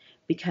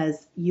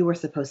because you were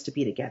supposed to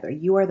be together.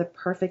 You are the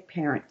perfect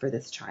parent for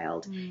this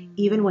child,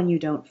 even when you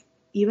don't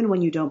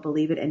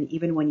believe it, and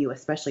even when you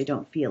especially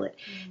don't feel it.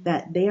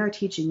 That they are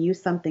teaching you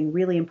something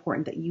really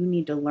important that you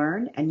need to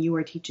learn, and you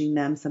are teaching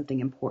them something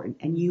important,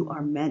 and you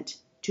are meant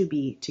to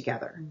be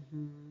together.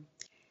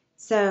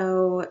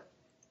 So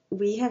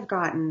we have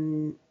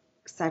gotten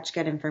such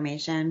good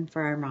information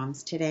for our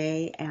moms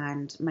today,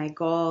 and my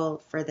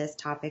goal for this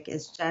topic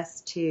is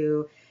just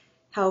to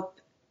help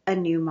a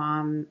new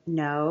mom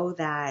know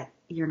that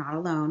you're not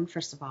alone,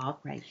 first of all,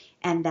 right?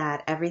 And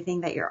that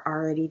everything that you're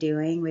already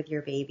doing with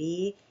your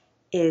baby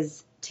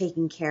is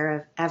taking care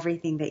of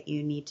everything that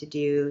you need to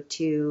do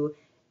to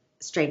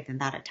strengthen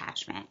that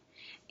attachment.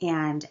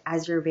 And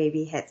as your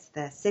baby hits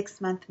the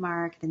 6-month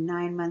mark, the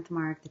 9-month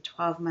mark, the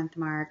 12-month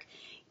mark,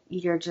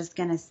 you're just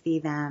going to see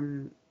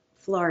them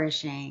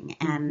flourishing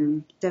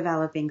and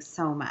developing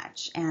so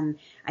much. And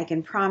I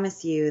can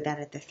promise you that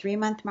at the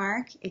 3-month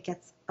mark, it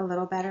gets a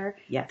little better.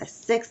 Yes. The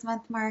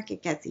 6-month mark,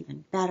 it gets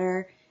even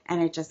better.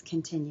 And it just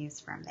continues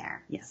from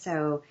there. Yes.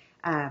 So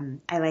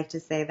I like to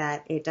say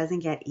that it doesn't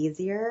get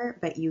easier,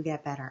 but you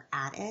get better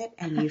at it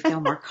and you feel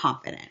more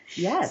confident.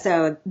 Yes.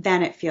 So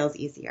then it feels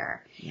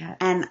easier. Yes.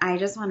 And I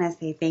just want to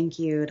say thank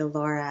you to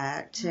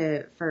Laura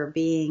for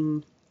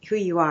being who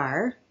you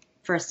are,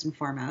 first and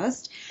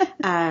foremost.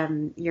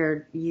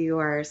 You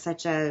are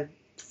such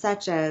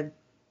a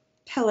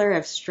pillar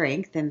of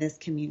strength in this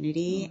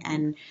community,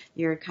 and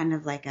you're kind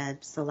of like a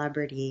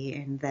celebrity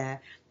in the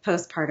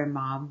postpartum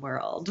mom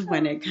world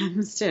when it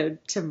comes to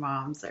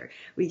moms. Or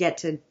we get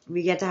to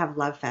have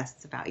love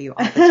fests about you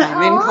all the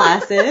time in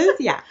classes.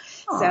 Yeah.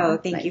 So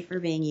thank you for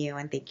being you,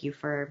 and thank you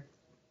for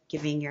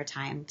giving your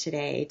time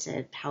today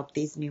to help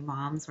these new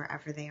moms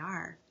wherever they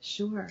are.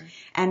 Sure.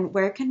 And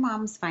where can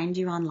moms find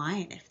you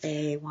online if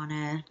they want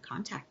to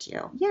contact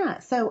you? Yeah,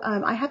 so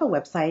I have a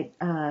website,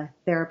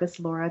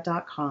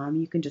 therapistlaura.com.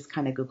 You can just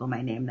kind of Google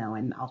my name though,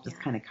 and I'll just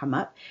kind of come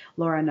up.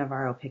 Laura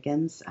Navarro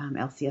Pickens,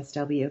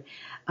 LCSW.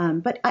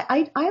 But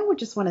I would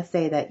just want to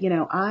say that,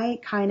 I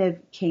kind of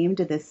came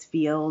to this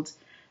field,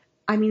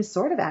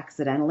 sort of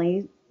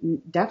accidentally.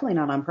 Definitely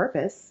not on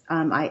purpose.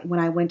 When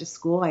I went to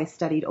school, I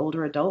studied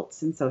older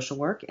adults in social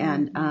work,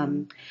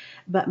 and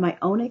but my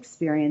own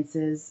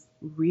experiences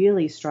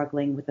really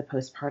struggling with the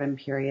postpartum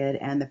period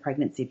and the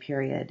pregnancy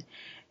period,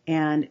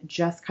 and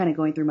just kind of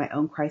going through my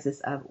own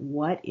crisis of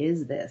what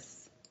is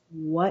this?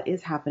 What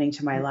is happening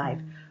to my life?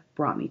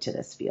 Brought me to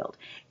this field,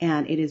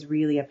 and it is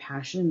really a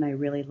passion, and I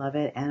really love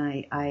it.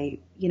 And I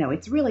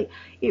it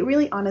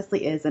really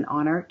honestly is an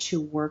honor to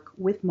work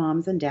with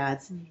moms and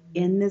dads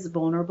in this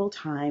vulnerable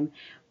time.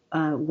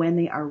 When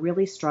they are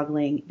really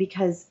struggling,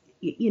 because,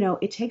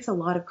 it takes a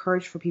lot of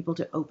courage for people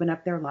to open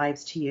up their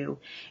lives to you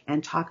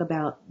and talk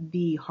about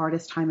the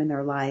hardest time in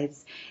their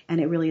lives.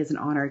 And it really is an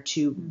honor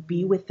to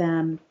be with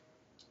them,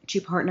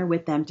 to partner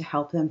with them, to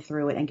help them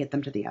through it and get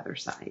them to the other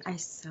side. I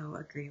so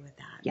agree with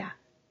that. Yeah.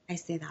 I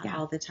say that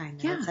all the time.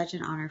 That Yeah. It's such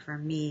an honor for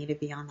me to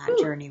be on that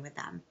journey with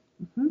them.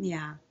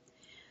 Yeah.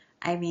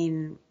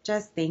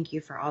 Just thank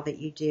you for all that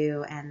you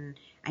do. And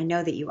I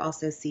know that you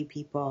also see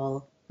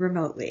people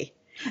remotely.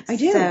 I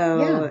do.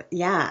 So,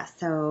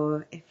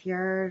 so if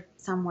you're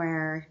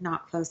somewhere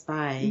not close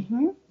by,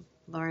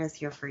 Laura's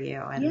here for you.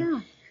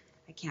 And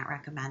I can't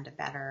recommend a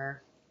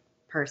better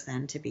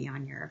person to be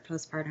on your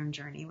postpartum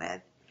journey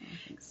with.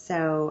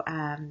 So,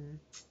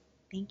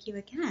 thank you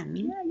again.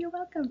 Yeah, you're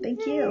welcome.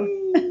 Thank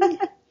you.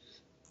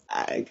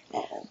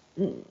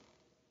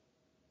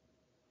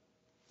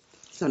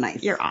 So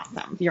nice. You're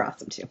awesome. You're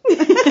awesome too.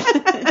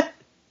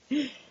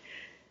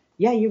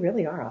 Yeah, you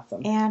really are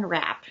awesome. And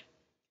wrap.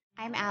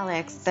 I'm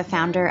Alex, the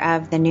founder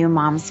of the New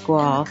Mom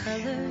School.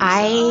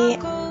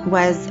 I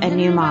was a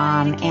new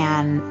mom,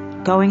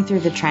 and going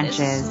through the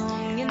trenches,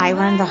 I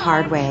learned the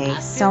hard way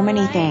so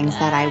many things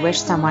that I wish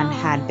someone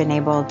had been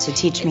able to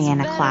teach me in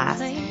a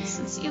class.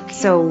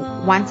 So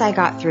once I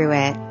got through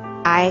it,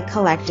 I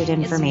collected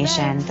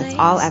information that's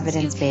all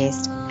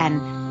evidence-based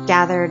and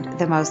gathered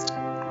the most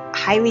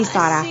highly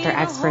sought-after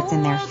experts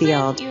in their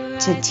field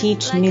to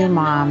teach new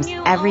moms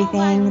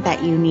everything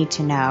that you need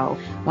to know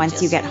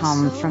once you get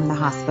home from the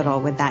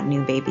hospital with that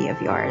new baby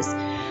of yours.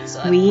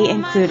 We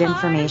include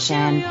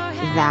information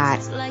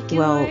that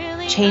will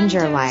change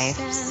your life,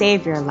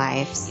 save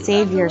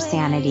your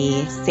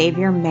sanity, save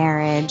your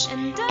marriage,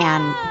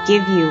 and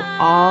give you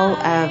all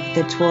of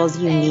the tools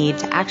you need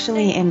to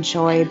actually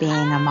enjoy being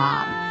a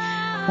mom.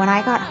 When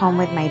I got home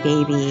with my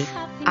baby,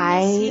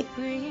 I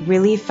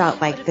really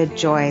felt like the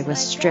joy was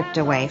stripped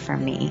away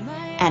from me.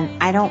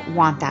 And I don't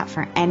want that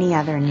for any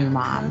other new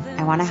mom.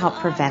 I want to help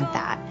prevent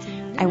that.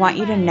 I want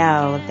you to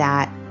know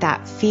that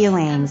that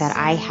feeling that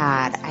I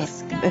had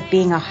of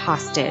being a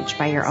hostage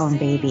by your own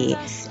baby,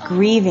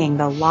 grieving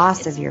the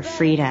loss of your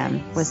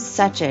freedom, was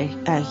such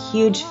a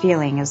huge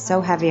feeling. It was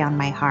so heavy on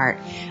my heart.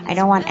 I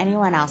don't want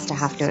anyone else to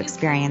have to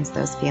experience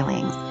those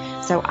feelings.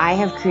 So I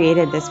have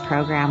created this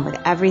program with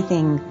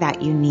everything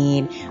that you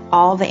need,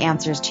 all the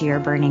answers to your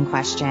burning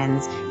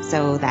questions,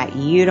 so that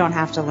you don't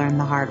have to learn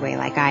the hard way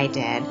like I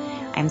did.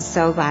 I'm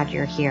so glad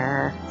you're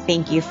here.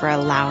 Thank you for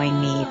allowing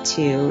me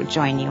to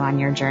join you on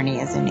your journey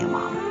as a new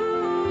mom.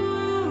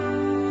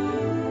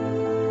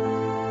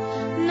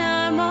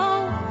 Now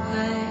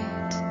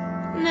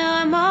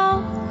I'm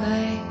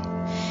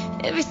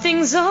alright.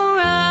 Everything's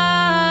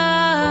alright.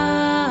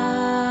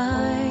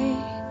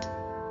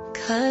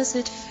 'Cause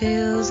it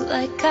feels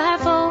like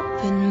I've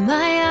opened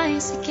my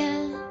eyes again.